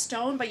crab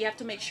stone, but you have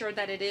to make sure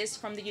that it is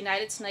from the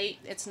United States.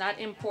 It's not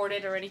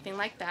imported or anything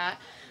like that.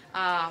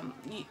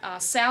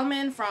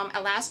 Salmon from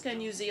Alaska and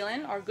New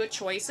Zealand are good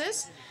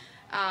choices.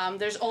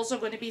 There's also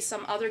going to be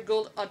some other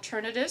good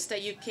alternatives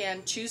that you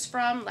can choose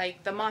from,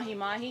 like the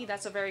mahi-mahi.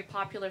 That's a very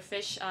popular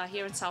fish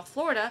here in South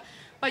Florida.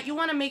 But you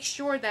want to make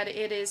sure that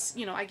it is,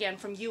 you know, again,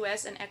 from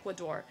U.S. and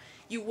Ecuador.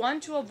 You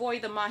want to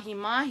avoid the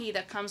mahi-mahi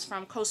that comes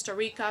from Costa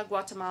Rica,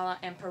 Guatemala,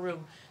 and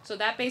Peru. So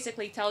that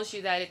basically tells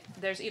you that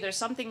there's either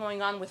something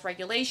going on with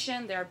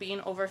regulation, they're being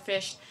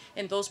overfished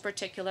in those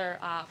particular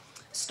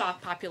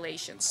stock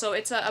populations. So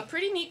it's a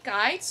pretty neat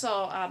guide,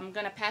 so I'm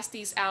going to pass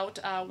these out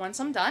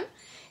once I'm done.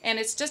 And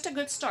it's just a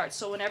good start.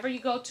 So whenever you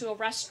go to a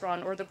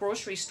restaurant or the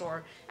grocery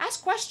store,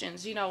 ask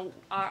questions. You know,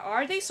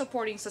 are they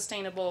supporting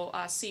sustainable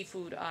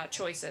seafood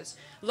choices?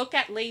 Look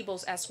at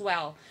labels as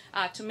well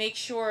to make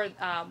sure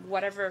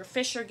whatever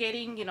fish you're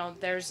getting, you know,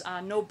 there's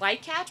no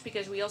bycatch,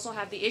 because we also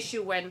have the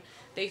issue when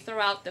they throw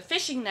out the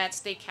fishing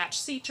nets, they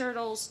catch sea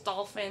turtles,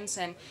 dolphins,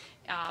 and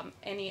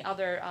any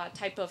other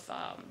type of,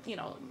 you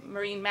know,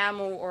 marine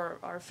mammal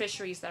or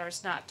fisheries that are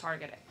not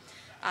targeted.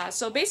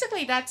 So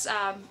basically that's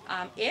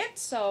it.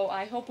 So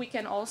I hope we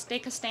can all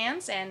take a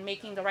stance and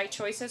making the right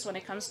choices when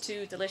it comes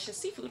to delicious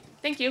seafood.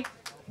 Thank you.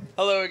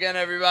 Hello again,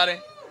 everybody.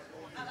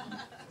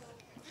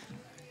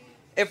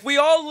 If we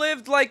all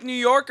lived like New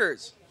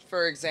Yorkers,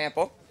 for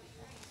example,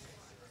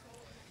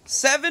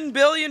 7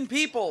 billion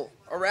people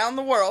around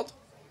the world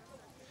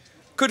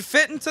could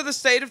fit into the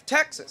state of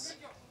Texas.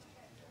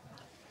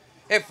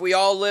 If we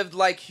all lived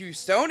like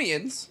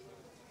Houstonians,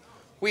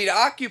 we'd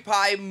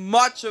occupy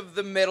much of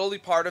the middle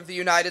part of the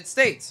United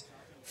States,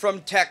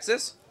 from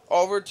Texas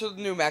over to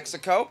New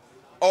Mexico,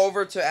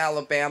 over to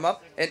Alabama,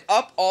 and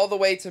up all the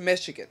way to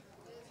Michigan.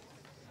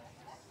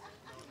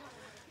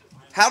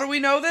 How do we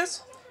know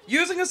this?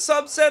 Using a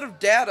subset of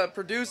data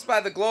produced by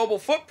the Global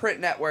Footprint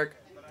Network,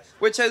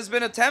 which has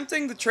been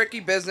attempting the tricky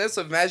business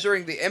of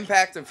measuring the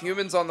impact of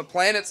humans on the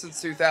planet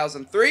since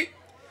 2003,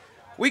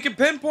 we can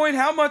pinpoint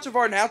how much of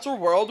our natural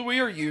world we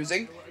are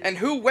using and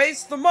who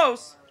wastes the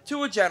most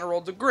to a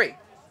general degree.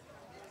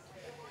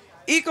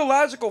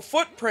 Ecological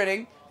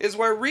footprinting is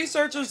where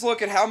researchers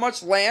look at how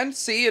much land,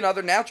 sea, and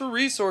other natural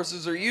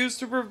resources are used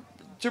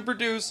to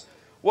produce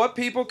what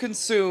people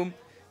consume,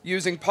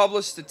 using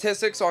published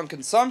statistics on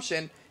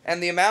consumption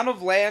and the amount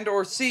of land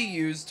or sea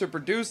used to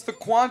produce the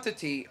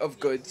quantity of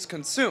goods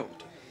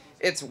consumed.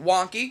 It's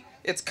wonky,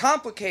 it's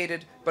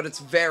complicated, but it's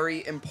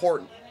very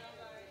important.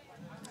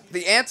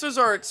 The answers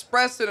are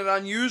expressed in an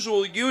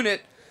unusual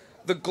unit,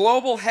 the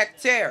global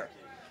hectare,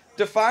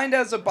 defined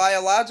as a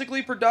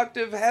biologically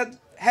productive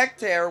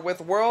hectare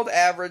with world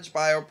average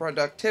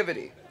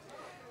bioproductivity.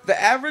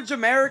 The average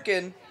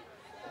American,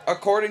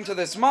 according to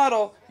this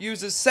model,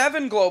 uses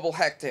 7 global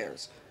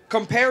hectares,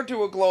 compared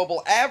to a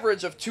global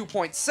average of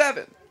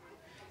 2.7.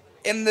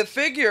 In the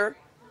figure,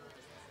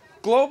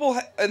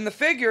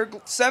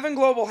 7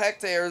 global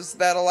hectares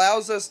that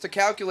allows us to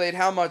calculate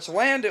how much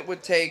land it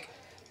would take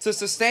to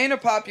sustain a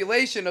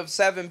population of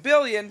 7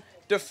 billion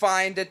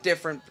defined at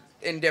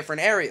in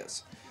different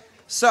areas.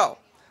 So,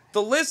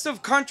 the list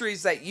of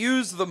countries that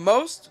use the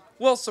most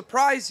will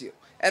surprise you.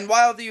 And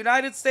while the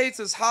United States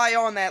is high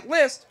on that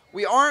list,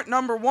 we aren't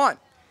number 1.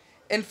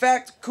 In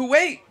fact,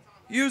 Kuwait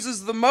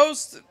uses the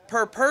most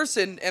per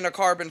person in a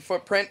carbon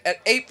footprint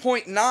at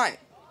 8.9.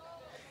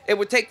 It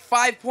would take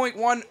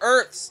 5.1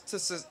 Earths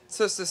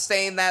to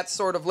sustain that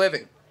sort of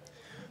living.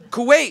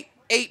 Kuwait,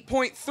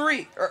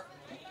 8.3.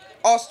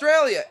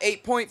 Australia,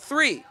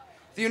 8.3.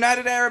 The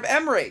United Arab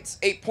Emirates,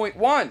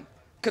 8.1.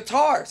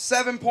 Qatar,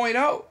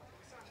 7.0.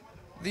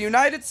 The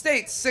United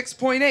States,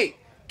 6.8.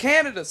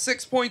 Canada,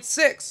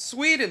 6.6.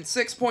 Sweden,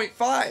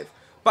 6.5.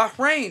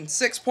 Bahrain,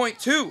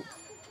 6.2.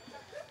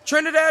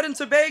 Trinidad and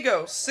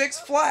Tobago, 6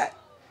 flat.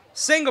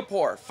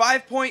 Singapore,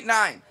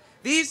 5.9.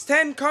 These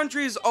 10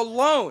 countries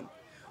alone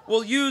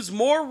will use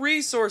more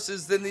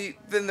resources than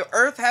the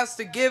Earth has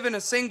to give in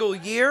a single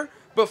year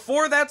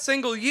before that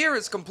single year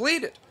is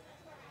completed.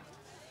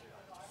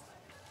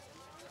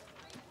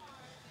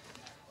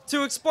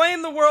 To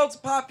explain the world's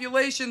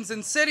populations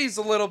and cities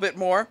a little bit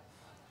more,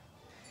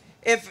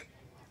 if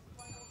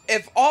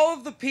all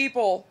of the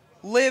people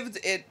lived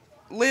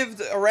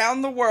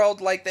around the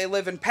world like they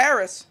live in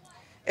Paris,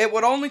 it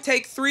would only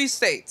take 3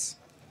 states.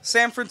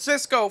 San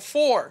Francisco,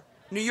 4.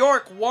 New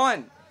York,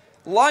 1.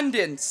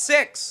 London,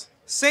 6.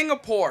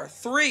 Singapore,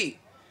 3.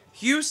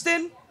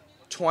 Houston,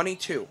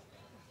 22.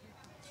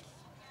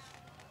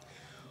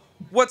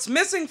 What's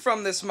missing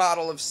from this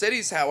model of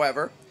cities,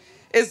 however,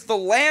 is the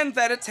land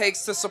that it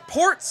takes to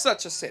support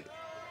such a city.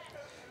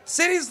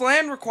 Cities'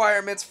 land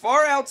requirements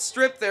far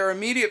outstrip their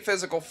immediate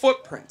physical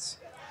footprints.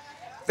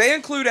 They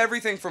include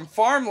everything from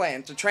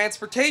farmland to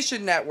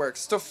transportation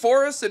networks to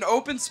forests and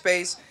open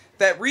space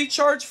that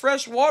recharge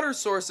fresh water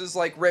sources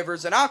like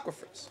rivers and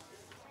aquifers.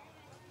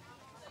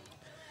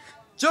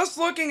 Just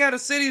looking at a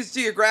city's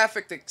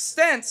geographic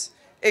extents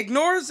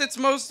ignores its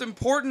most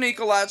important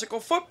ecological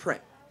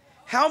footprint.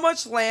 How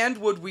much land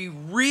would we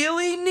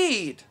really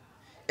need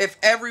if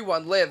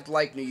everyone lived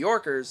like New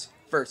Yorkers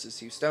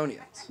versus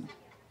Houstonians?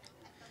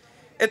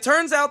 It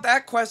turns out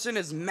that question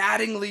is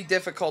maddeningly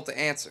difficult to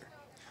answer.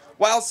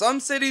 While some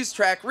cities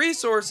track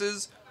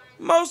resources,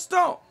 most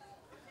don't.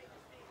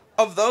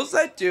 Of those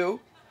that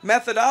do,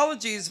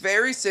 methodologies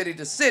vary city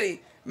to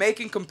city,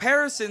 making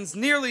comparisons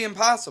nearly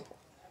impossible.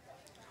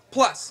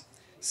 Plus,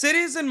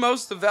 cities in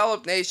most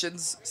developed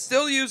nations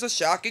still use a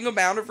shocking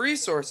amount of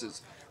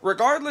resources,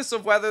 regardless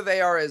of whether they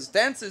are as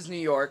dense as New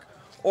York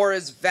or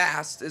as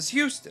vast as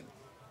Houston.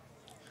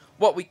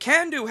 What we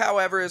can do,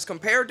 however, is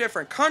compare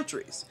different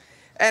countries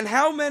and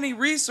how many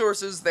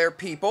resources their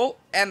people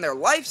and their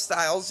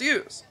lifestyles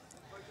use.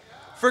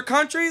 For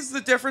countries,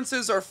 the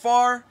differences are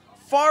far,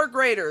 far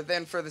greater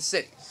than for the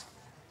cities.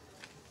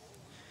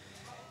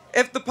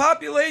 If the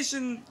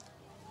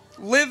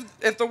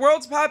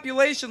world's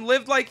population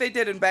lived like they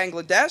did in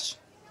Bangladesh,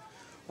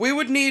 we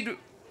would need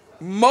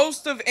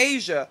most of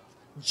Asia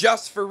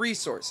just for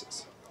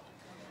resources.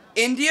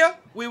 India,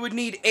 we would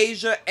need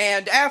Asia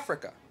and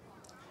Africa.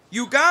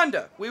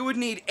 Uganda, we would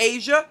need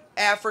Asia,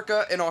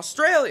 Africa, and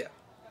Australia.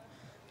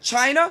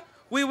 China,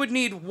 we would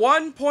need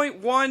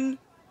 1.1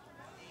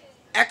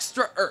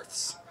 extra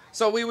Earths.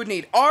 So we would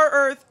need our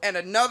Earth and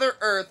another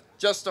Earth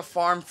just to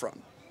farm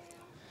from.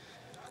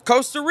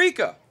 Costa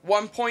Rica,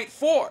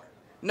 1.4.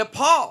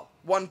 Nepal,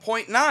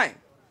 1.9.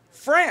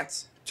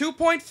 France,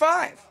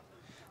 2.5.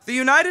 The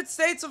United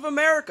States of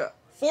America,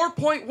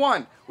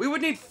 4.1. We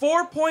would need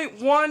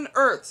 4.1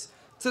 Earths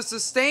to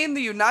sustain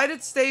the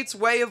United States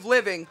way of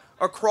living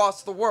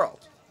across the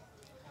world.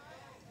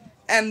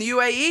 And the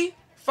UAE,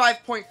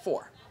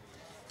 5.4.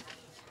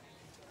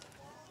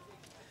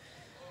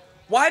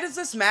 Why does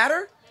this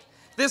matter?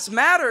 This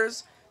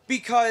matters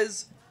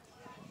because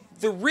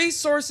the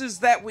resources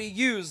that we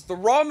use, the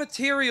raw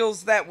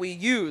materials that we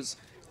use,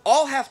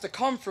 all have to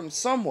come from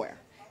somewhere.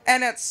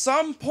 And at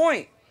some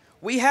point,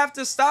 we have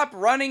to stop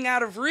running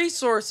out of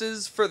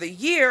resources for the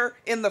year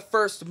in the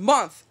first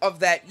month of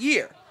that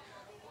year.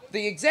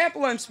 The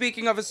example I'm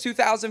speaking of is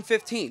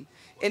 2015.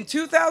 In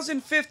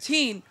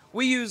 2015,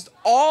 we used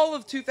all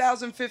of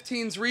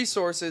 2015's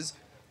resources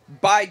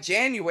by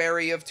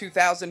January of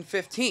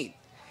 2015.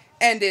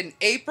 And in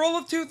April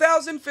of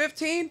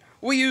 2015,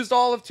 we used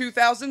all of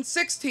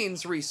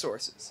 2016's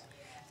resources.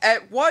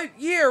 At what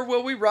year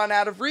will we run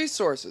out of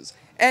resources?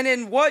 And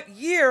in what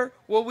year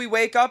will we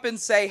wake up and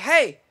say,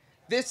 hey,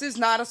 this is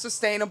not a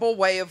sustainable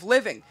way of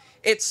living?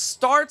 It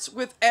starts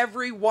with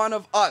every one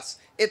of us.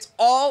 It's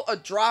all a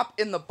drop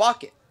in the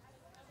bucket.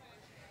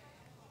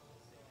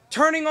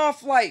 Turning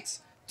off lights,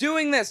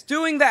 doing this,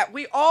 doing that.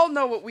 We all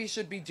know what we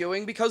should be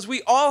doing because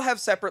we all have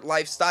separate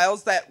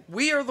lifestyles that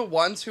we are the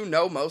ones who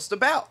know most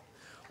about.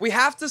 We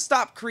have to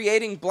stop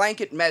creating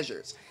blanket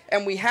measures,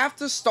 and we have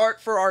to start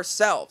for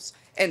ourselves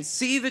and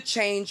see the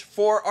change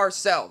for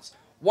ourselves.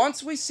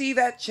 Once we see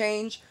that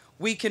change,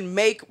 we can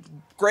make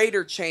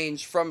greater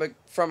change from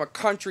a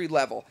country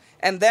level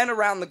and then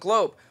around the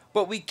globe.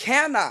 But we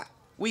cannot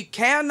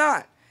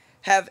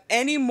have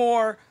any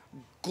more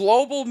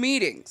global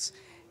meetings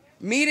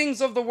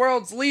of the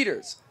world's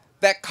leaders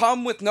that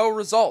come with no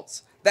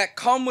results, that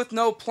come with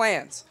no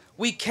plans.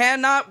 We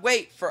cannot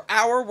wait for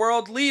our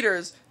world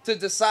leaders to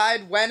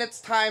decide when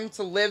it's time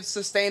to live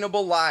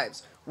sustainable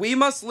lives. We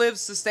must live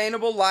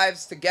sustainable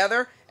lives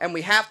together, and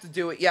we have to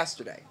do it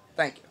yesterday.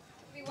 Thank you.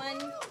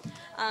 Everyone,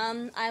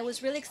 I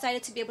was really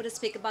excited to be able to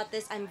speak about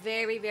this. I'm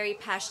very, very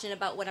passionate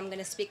about what I'm going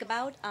to speak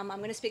about. I'm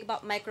going to speak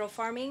about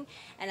micro-farming,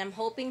 and I'm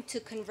hoping to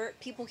convert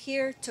people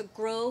here to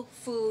grow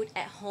food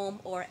at home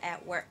or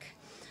at work.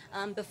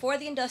 Before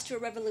the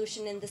Industrial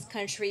Revolution in this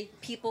country,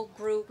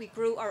 we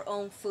grew our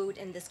own food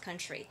in this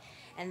country.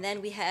 And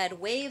then we had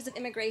waves of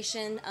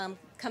immigration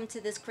come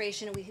to this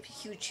creation. We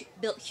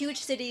built huge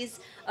cities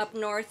up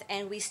north,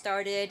 and we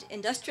started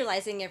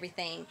industrializing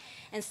everything.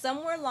 And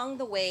somewhere along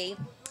the way,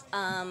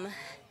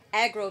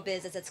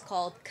 agrobiz, as it's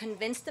called,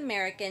 convinced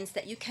Americans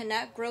that you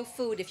cannot grow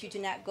food if you do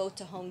not go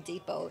to Home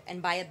Depot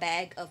and buy a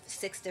bag of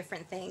 6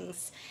 different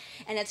things.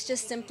 And it's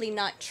just simply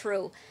not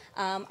true.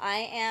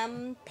 I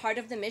am part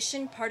of the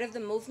mission, part of the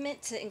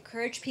movement to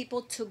encourage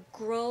people to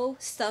grow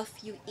stuff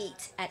you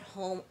eat at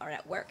home or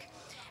at work.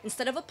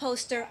 Instead of a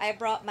poster, I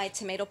brought my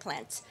tomato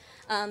plant.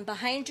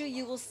 Behind you,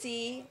 you will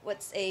see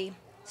what's a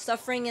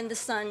suffering in the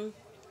sun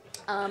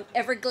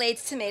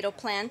Everglades tomato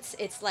plant.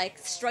 It's like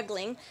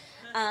struggling.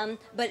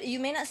 But you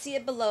may not see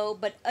it below,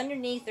 but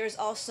underneath there's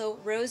also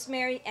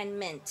rosemary and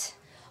mint.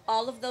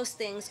 All of those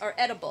things are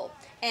edible.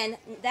 And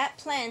that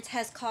plant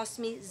has cost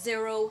me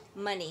 0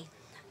 money.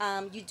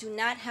 You do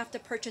not have to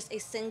purchase a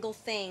single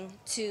thing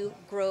to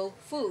grow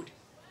food.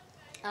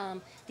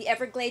 The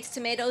Everglades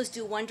tomatoes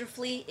do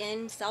wonderfully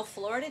in South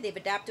Florida. They've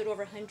adapted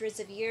over hundreds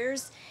of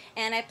years.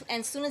 And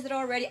as soon as they're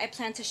all ready, I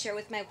plan to share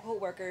with my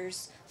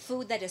coworkers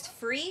food that is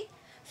free,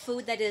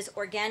 food that is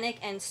organic,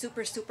 and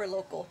super, super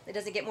local. It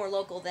doesn't get more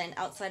local than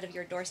outside of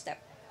your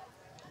doorstep.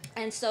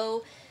 And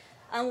so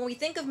when we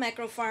think of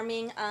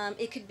micro-farming,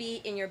 it could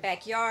be in your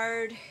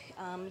backyard.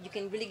 You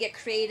can really get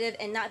creative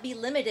and not be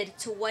limited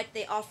to what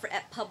they offer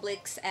at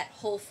Publix, at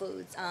Whole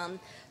Foods.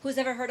 Who's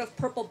ever heard of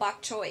purple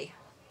bok choy?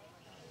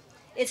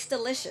 It's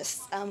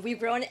delicious. We've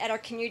grown it at our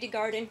community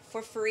garden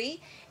for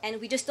free,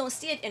 and we just don't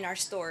see it in our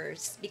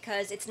stores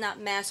because it's not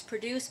mass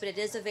produced, but it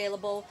is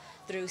available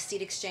through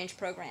seed exchange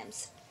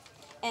programs.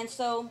 And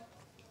so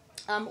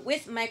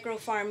with micro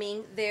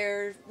farming,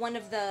 one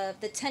of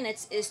the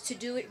tenets is to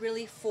do it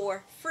really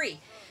for free.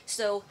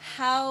 So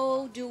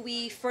how do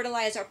we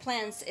fertilize our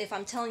plants? If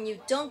I'm telling you,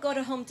 don't go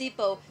to Home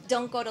Depot,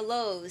 don't go to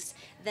Lowe's,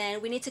 then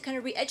we need to kind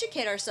of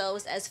re-educate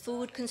ourselves as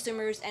food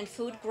consumers and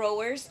food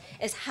growers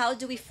is how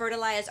do we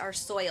fertilize our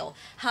soil?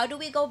 How do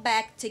we go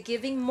back to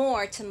giving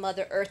more to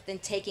Mother Earth than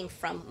taking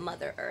from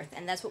Mother Earth?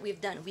 And that's what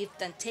we've done. We've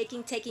done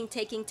taking,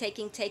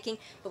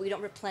 but we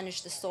don't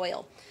replenish the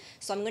soil.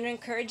 So I'm going to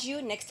encourage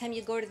you, next time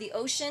you go to the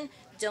ocean,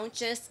 don't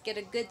just get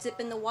a good dip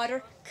in the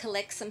water,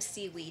 collect some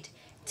seaweed.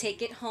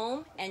 Take it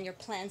home and your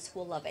plants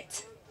will love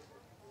it.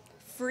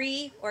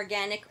 Free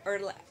organic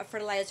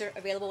fertilizer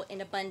available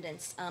in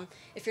abundance.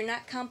 If you're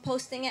not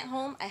composting at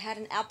home, I had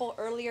an apple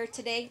earlier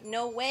today.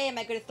 No way am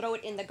I going to throw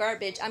it in the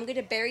garbage. I'm going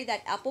to bury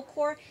that apple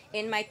core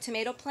in my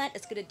tomato plant.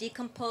 It's going to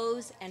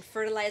decompose and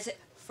fertilize it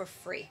for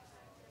free.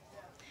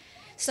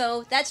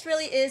 So that's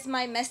really is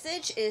my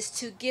message, is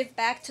to give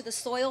back to the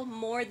soil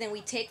more than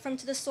we take from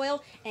to the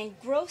soil and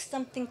grow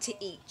something to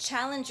eat.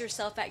 Challenge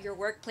yourself at your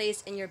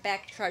workplace, in your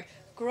backyard.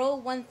 Grow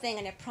one thing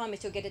and I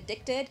promise you'll get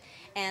addicted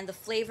and the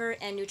flavor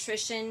and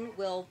nutrition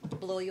will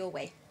blow you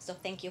away. So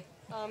thank you.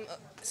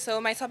 So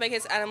my topic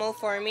is animal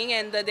farming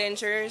and the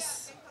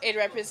dangers it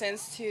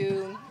represents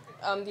to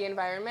the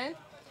environment.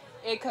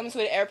 It comes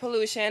with air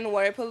pollution,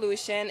 water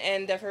pollution,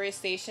 and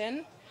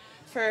deforestation.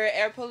 For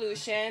air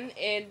pollution,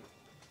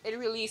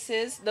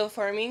 the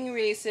farming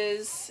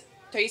releases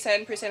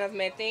 37% of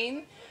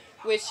methane,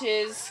 which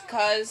is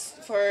cause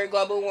for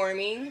global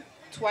warming,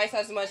 twice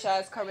as much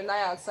as carbon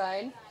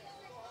dioxide.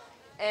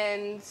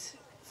 And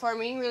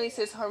farming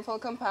releases harmful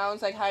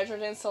compounds like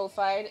hydrogen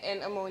sulfide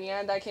and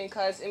ammonia that can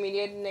cause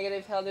immediate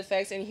negative health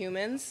effects in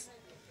humans.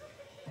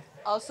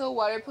 Also,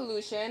 water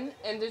pollution.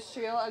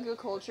 Industrial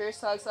agriculture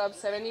sucks up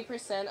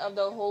 70% of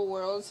the whole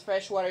world's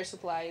fresh water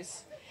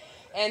supplies.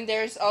 And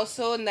there's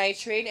also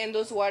nitrate in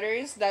those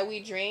waters that we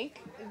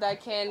drink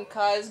that can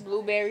cause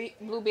blue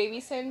baby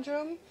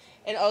syndrome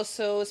and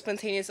also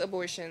spontaneous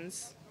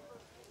abortions.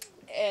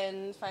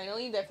 And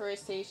finally,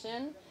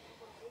 deforestation.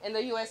 In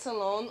the U.S.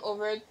 alone,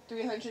 over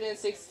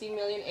 360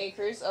 million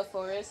acres of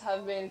forests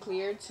have been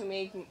cleared to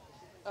make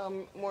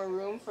more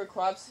room for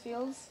crops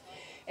fields.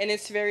 And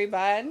it's very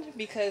bad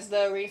because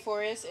the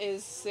rainforest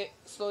is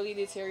slowly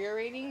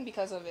deteriorating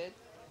because of it.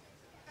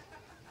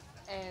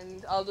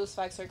 And all those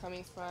facts are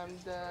coming from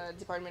the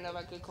Department of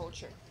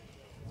Agriculture.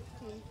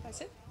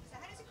 That's it. So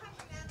how does it come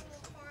from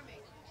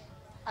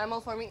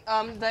Animal farming,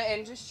 the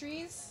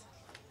industries.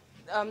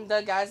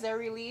 The gas that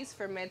release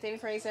for methane,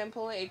 for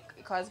example, it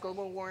causes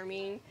global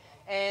warming,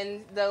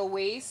 and the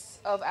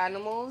waste of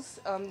animals,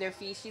 their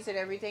feces and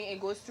everything, it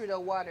goes through the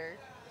water.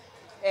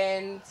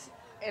 And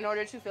in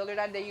order to filter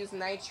that, they use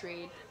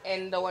nitrate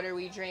in the water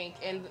we drink,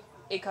 and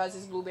it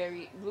causes blue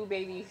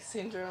baby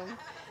syndrome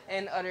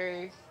and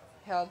other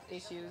health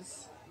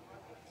issues.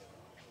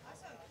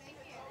 Awesome, thank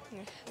you.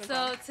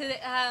 Yeah, So,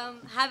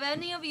 have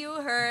any of you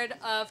heard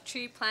of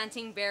tree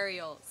planting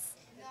burials?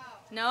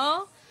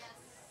 No?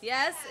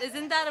 Yes?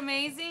 Isn't that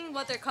amazing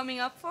what they're coming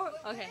up for?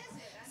 Okay,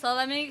 so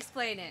let me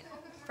explain it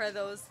for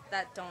those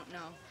that don't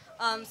know.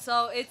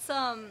 So it's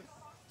a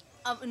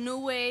new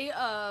way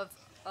of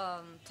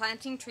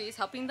planting trees,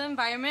 helping the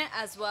environment,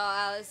 as well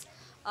as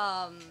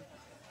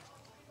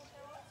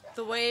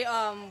the way,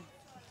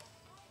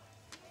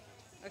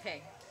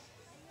 okay.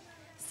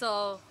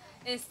 So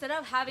instead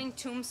of having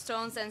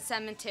tombstones and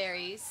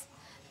cemeteries,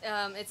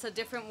 it's a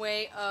different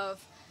way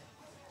of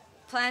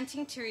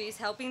planting trees,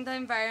 helping the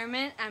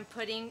environment, and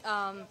putting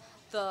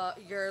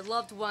your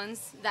loved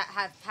ones that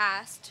have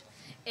passed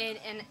in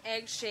an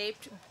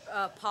egg-shaped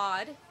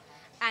pod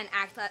and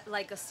act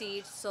like a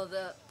seed so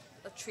the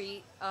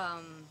tree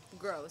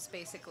grows,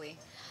 basically.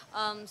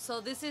 So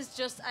this is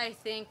just, I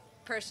think,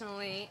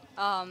 personally,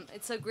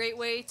 it's a great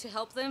way to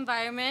help the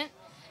environment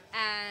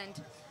and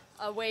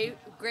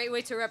great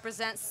way to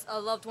represent a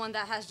loved one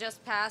that has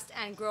just passed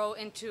and grow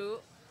into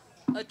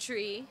a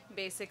tree,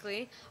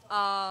 basically.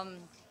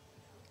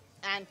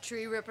 And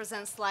tree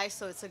represents life,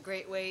 so it's a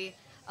great way.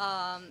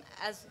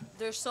 As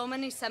there's so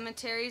many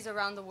cemeteries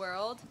around the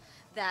world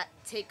that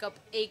take up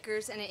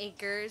acres and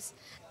acres,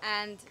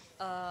 and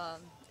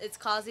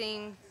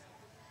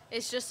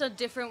it's just a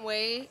different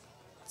way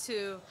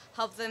to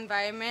help the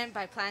environment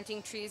by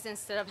planting trees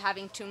instead of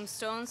having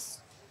tombstones.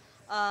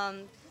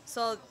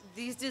 So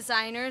these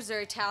designers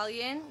are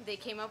Italian. They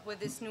came up with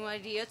this new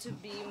idea to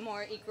be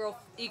more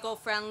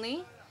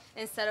eco-friendly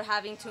instead of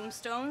having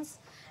tombstones.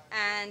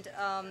 And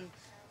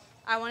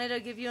I wanted to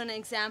give you an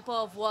example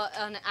of what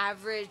an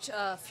average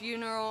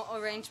funeral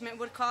arrangement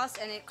would cost,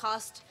 and it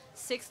cost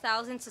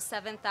 $6,000 to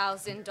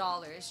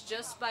 $7,000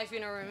 just by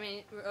funeral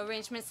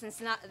arrangements,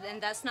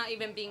 and that's not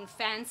even being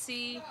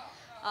fancy,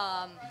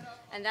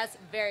 and that's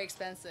very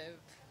expensive.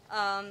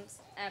 And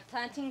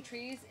planting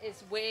trees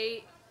is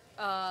way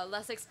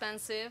less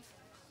expensive.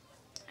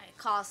 It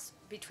costs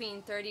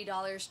between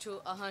 $30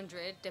 to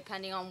 $100,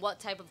 depending on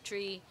what type of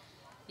tree.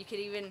 You could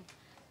even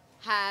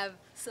have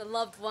a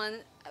loved one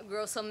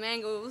grow some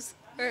mangoes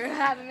or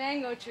have a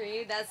mango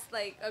tree. That's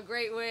like a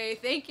great way.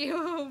 Thank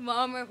you,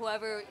 Mom, or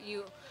whoever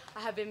you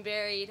have been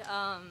buried.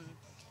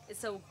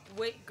 It's a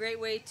great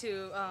way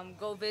to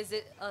go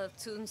visit a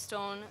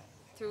tombstone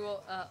through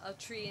a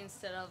tree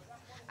instead of.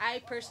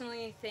 I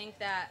personally think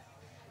that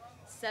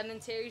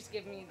cemeteries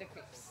give me the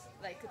creeps.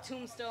 Like the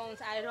tombstones,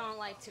 I don't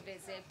like to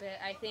visit, but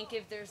I think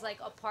if there's like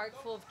a park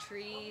full of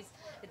trees,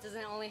 it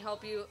doesn't only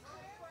help you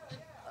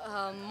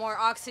more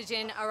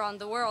oxygen around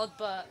the world,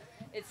 but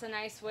it's a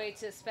nice way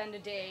to spend a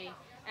day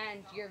and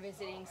you're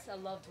visiting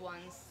loved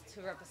ones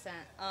to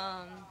represent.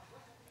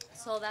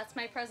 So that's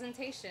my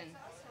presentation.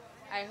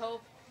 I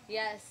hope,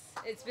 yes,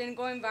 it's been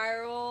going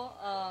viral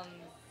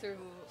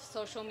through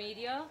social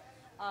media.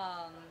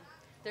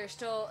 It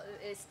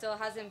still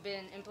hasn't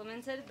been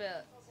implemented,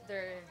 but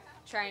they're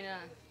trying to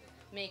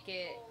make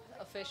it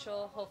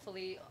official.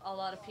 Hopefully a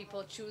lot of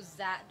people choose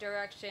that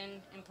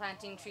direction in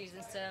planting trees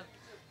instead of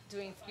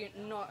doing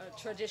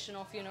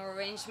traditional funeral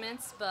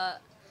arrangements,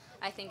 but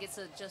I think it's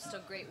just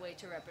a great way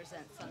to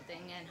represent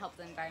something and help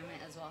the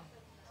environment as well.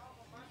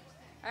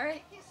 All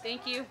right,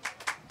 thank you.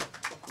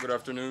 Good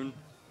afternoon.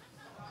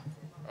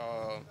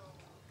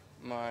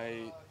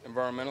 My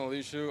environmental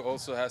issue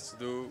also has to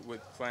do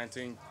with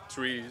planting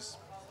trees.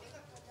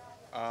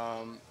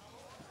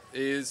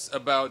 Is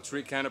about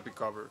tree canopy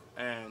cover,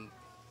 and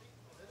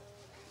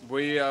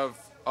we have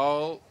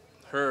all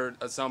heard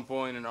at some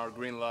point in our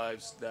green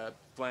lives that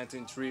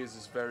planting trees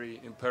is very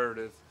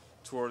imperative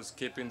towards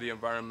keeping the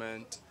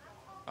environment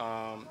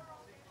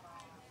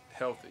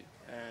healthy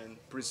and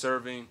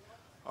preserving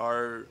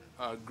our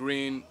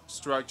green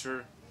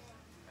structure.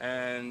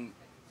 And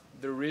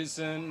the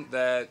reason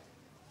that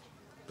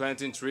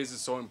planting trees is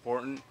so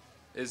important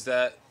is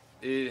that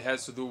it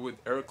has to do with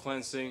air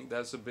cleansing.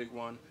 That's a big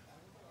one.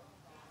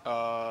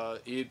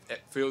 It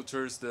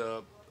filters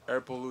the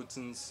air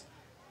pollutants.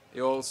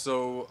 It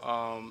also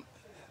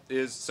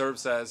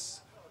serves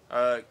as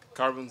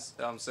carbon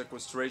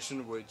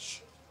sequestration,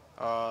 which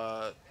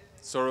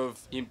sort of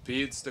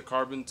impedes the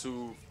carbon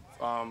to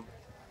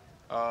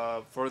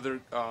further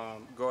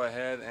go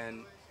ahead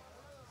and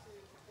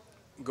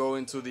go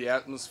into the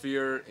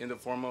atmosphere in the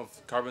form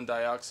of carbon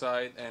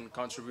dioxide and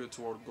contribute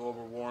toward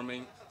global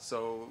warming.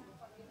 So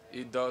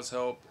it does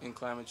help in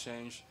climate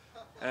change.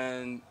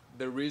 And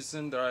the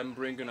reason that I'm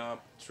bringing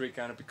up tree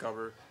canopy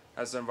cover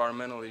as an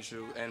environmental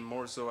issue and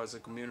more so as a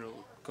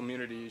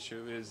community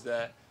issue is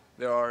that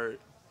there are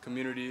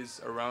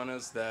communities around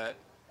us that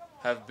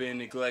have been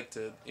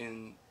neglected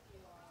in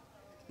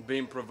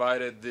being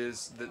provided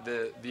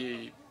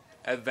the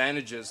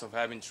advantages of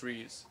having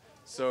trees.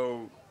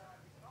 So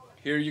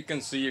here you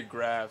can see a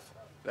graph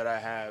that I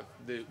have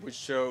which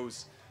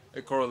shows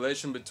a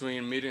correlation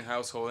between median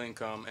household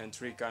income and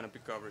tree canopy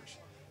coverage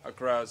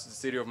across the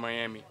city of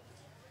Miami.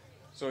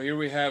 So here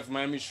we have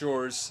Miami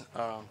Shores,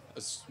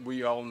 as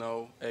we all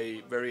know,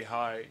 a very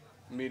high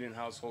median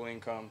household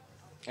income,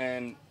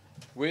 and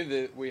with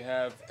it we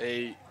have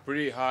a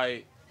pretty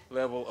high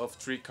level of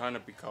tree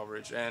canopy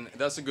coverage, and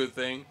that's a good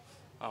thing.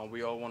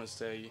 We all want to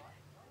stay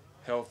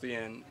healthy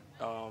and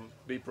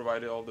be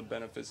provided all the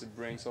benefits it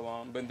brings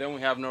along. But then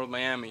we have North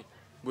Miami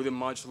with a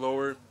much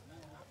lower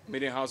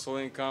median household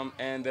income,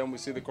 and then we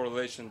see the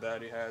correlation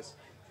that it has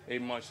a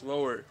much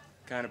lower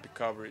canopy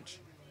coverage.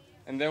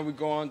 And then we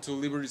go on to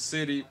Liberty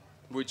City,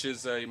 which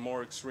is a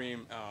more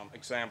extreme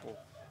example,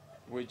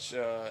 which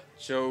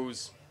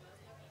shows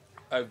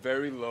a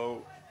very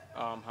low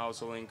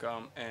household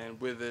income and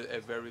with it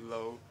a very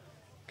low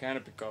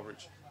canopy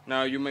coverage.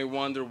 Now you may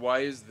wonder, why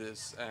is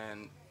this?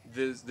 And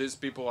these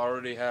people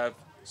already have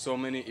so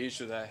many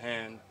issues at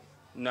hand.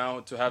 Now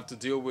to have to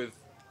deal with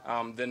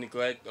the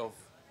neglect of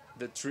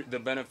the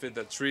benefit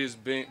that trees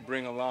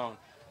bring along,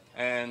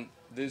 and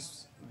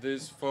these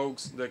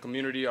folks, the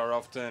community, are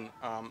often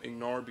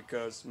ignored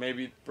because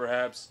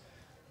perhaps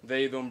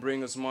they don't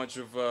bring as much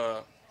of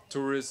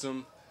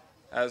tourism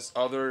as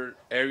other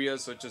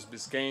areas such as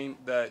Biscayne,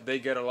 that they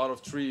get a lot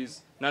of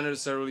trees, not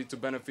necessarily to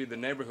benefit the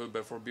neighborhood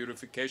but for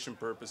beautification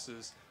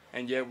purposes.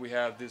 And yet we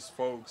have these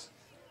folks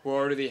who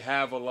already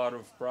have a lot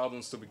of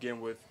problems to begin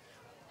with.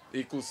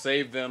 It could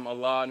save them a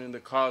lot in the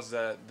cost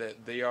that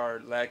they are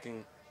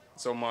lacking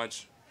so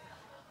much.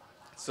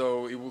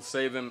 So it will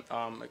save them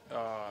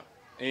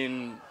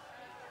in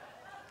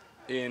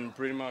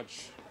pretty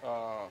much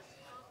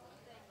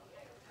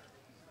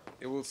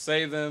it will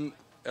save them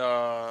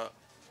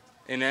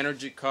in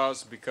energy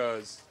costs,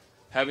 because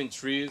having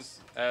trees,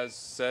 as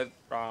said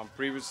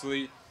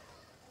previously,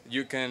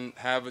 you can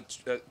have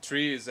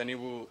trees and it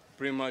will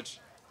pretty much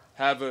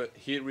have a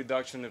heat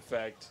reduction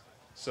effect.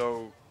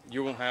 So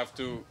you won't have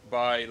to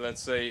buy,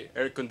 let's say,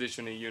 air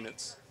conditioning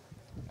units.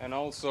 And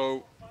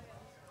also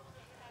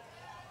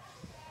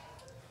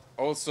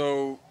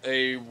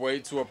a way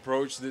to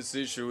approach this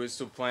issue is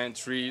to plant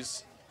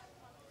trees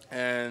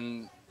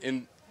and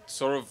in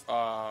sort of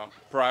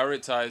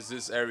prioritize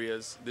these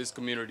areas, these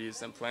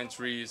communities, and plant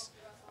trees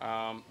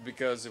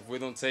because if we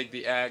don't take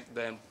the act,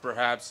 then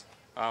perhaps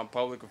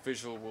public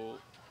officials will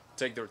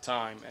take their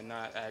time and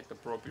not act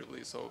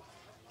appropriately. So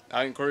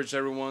I encourage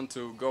everyone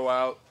to go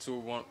out to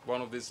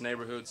one of these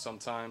neighborhoods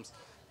sometimes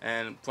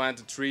and plant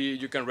a tree.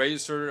 You can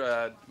register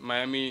at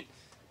Miami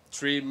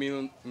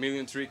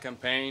Million Tree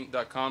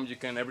Campaign.com. You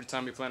can, every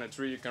time you plant a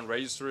tree, you can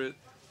register it.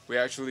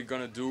 We're actually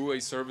going to do a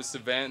service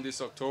event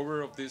this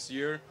October of this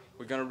year.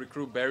 We're going to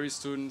recruit Berry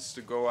students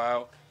to go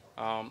out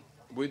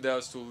with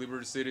us to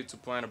Liberty City to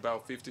plant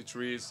about 50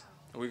 trees.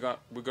 We're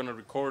going to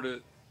record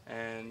it,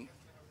 and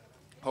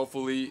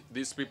hopefully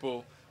these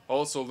people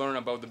also learn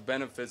about the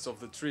benefits of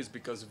the trees,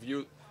 because if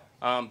you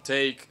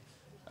take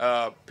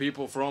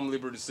people from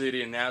Liberty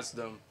City and ask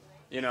them,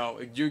 you know,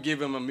 if you give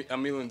them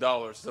 $1 million,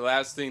 the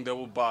last thing they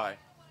will buy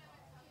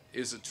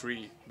is a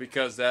tree,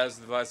 because that's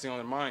the last thing on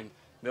their mind.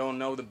 They don't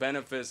know the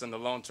benefits and the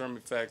long-term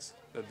effects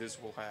that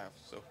this will have.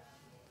 So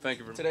thank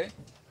you very much. Today?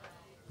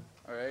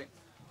 All right.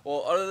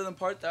 Well, other than the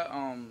part that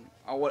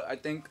I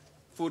think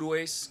food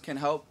waste can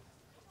help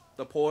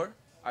the poor.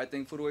 I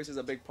think food waste is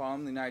a big problem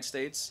in the United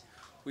States.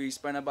 We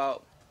spend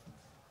about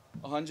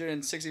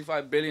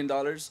 $165 billion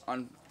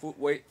on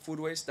food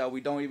waste that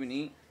we don't even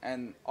eat,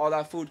 and all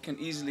that food can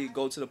easily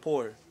go to the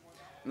poor.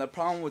 And the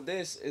problem with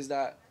this is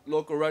that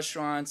local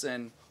restaurants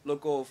and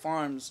local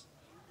farms,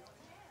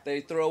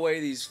 they throw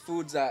away these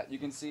foods that you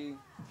can see,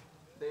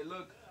 they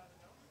look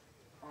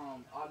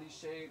oddly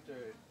shaped,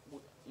 or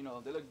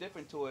they look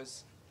different to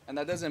us, and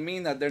that doesn't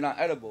mean that they're not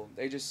edible.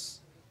 They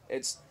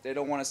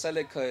don't want to sell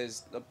it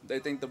because they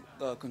think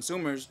the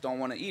consumers don't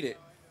want to eat it.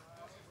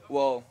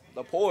 Well,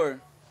 the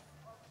poor,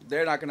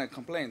 they're not gonna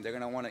complain. They're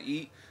gonna want to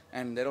eat,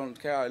 and they don't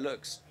care how it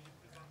looks.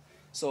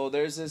 So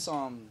there's this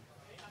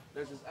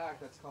act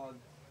that's called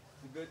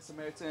the Good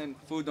Samaritan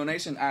Food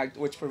Donation Act,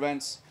 which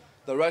prevents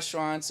the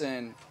restaurants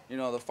and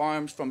the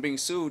farms from being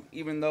sued,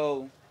 even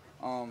though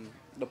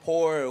the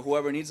poor or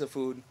whoever needs the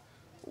food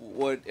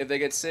would, if they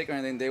get sick or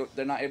anything,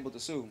 they're not able to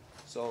sue.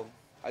 So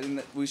I think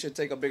that we should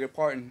take a bigger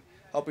part in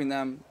helping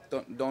them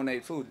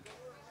donate food.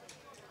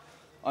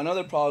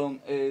 Another problem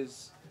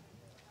is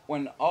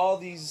when all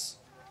these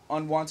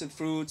unwanted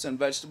fruits and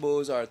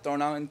vegetables are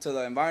thrown out into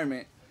the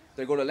environment,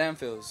 they go to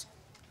landfills.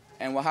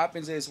 And what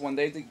happens is when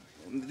they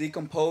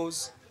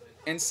decompose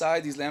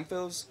inside these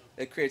landfills,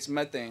 it creates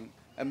methane.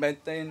 And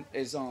methane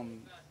is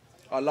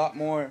a lot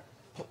more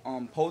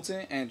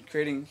potent and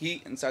creating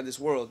heat inside this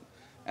world.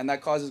 And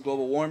that causes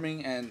global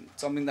warming, and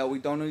something that we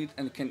don't need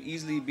and can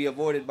easily be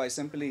avoided by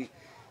simply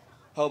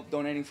help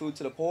donating food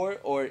to the poor,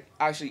 or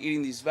actually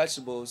eating these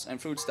vegetables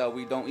and fruits that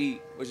we don't eat,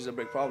 which is a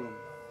big problem.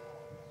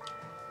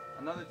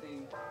 Another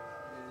thing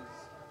is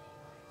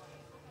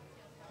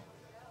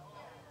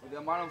with the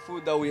amount of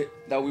food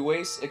that we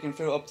waste, it can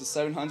fill up to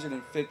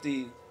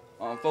 750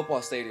 football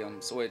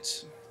stadiums,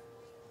 which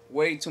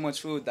way too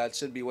much food that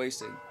should be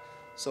wasted.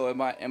 So in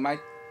my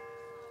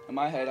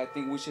head, I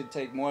think we should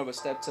take more of a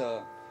step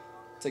to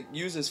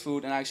use this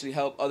food and actually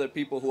help other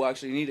people who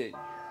actually need it.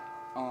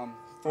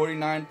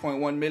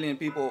 49.1 million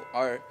people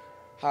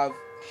have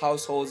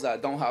households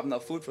that don't have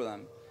enough food for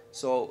them.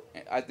 So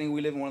I think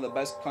we live in one of the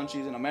best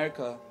countries in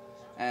America,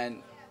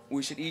 and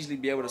we should easily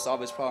be able to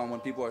solve this problem when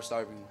people are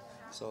starving.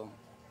 So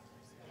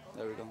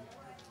there we go.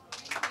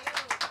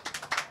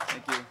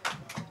 Thank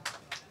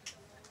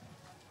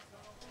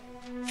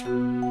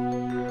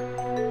you.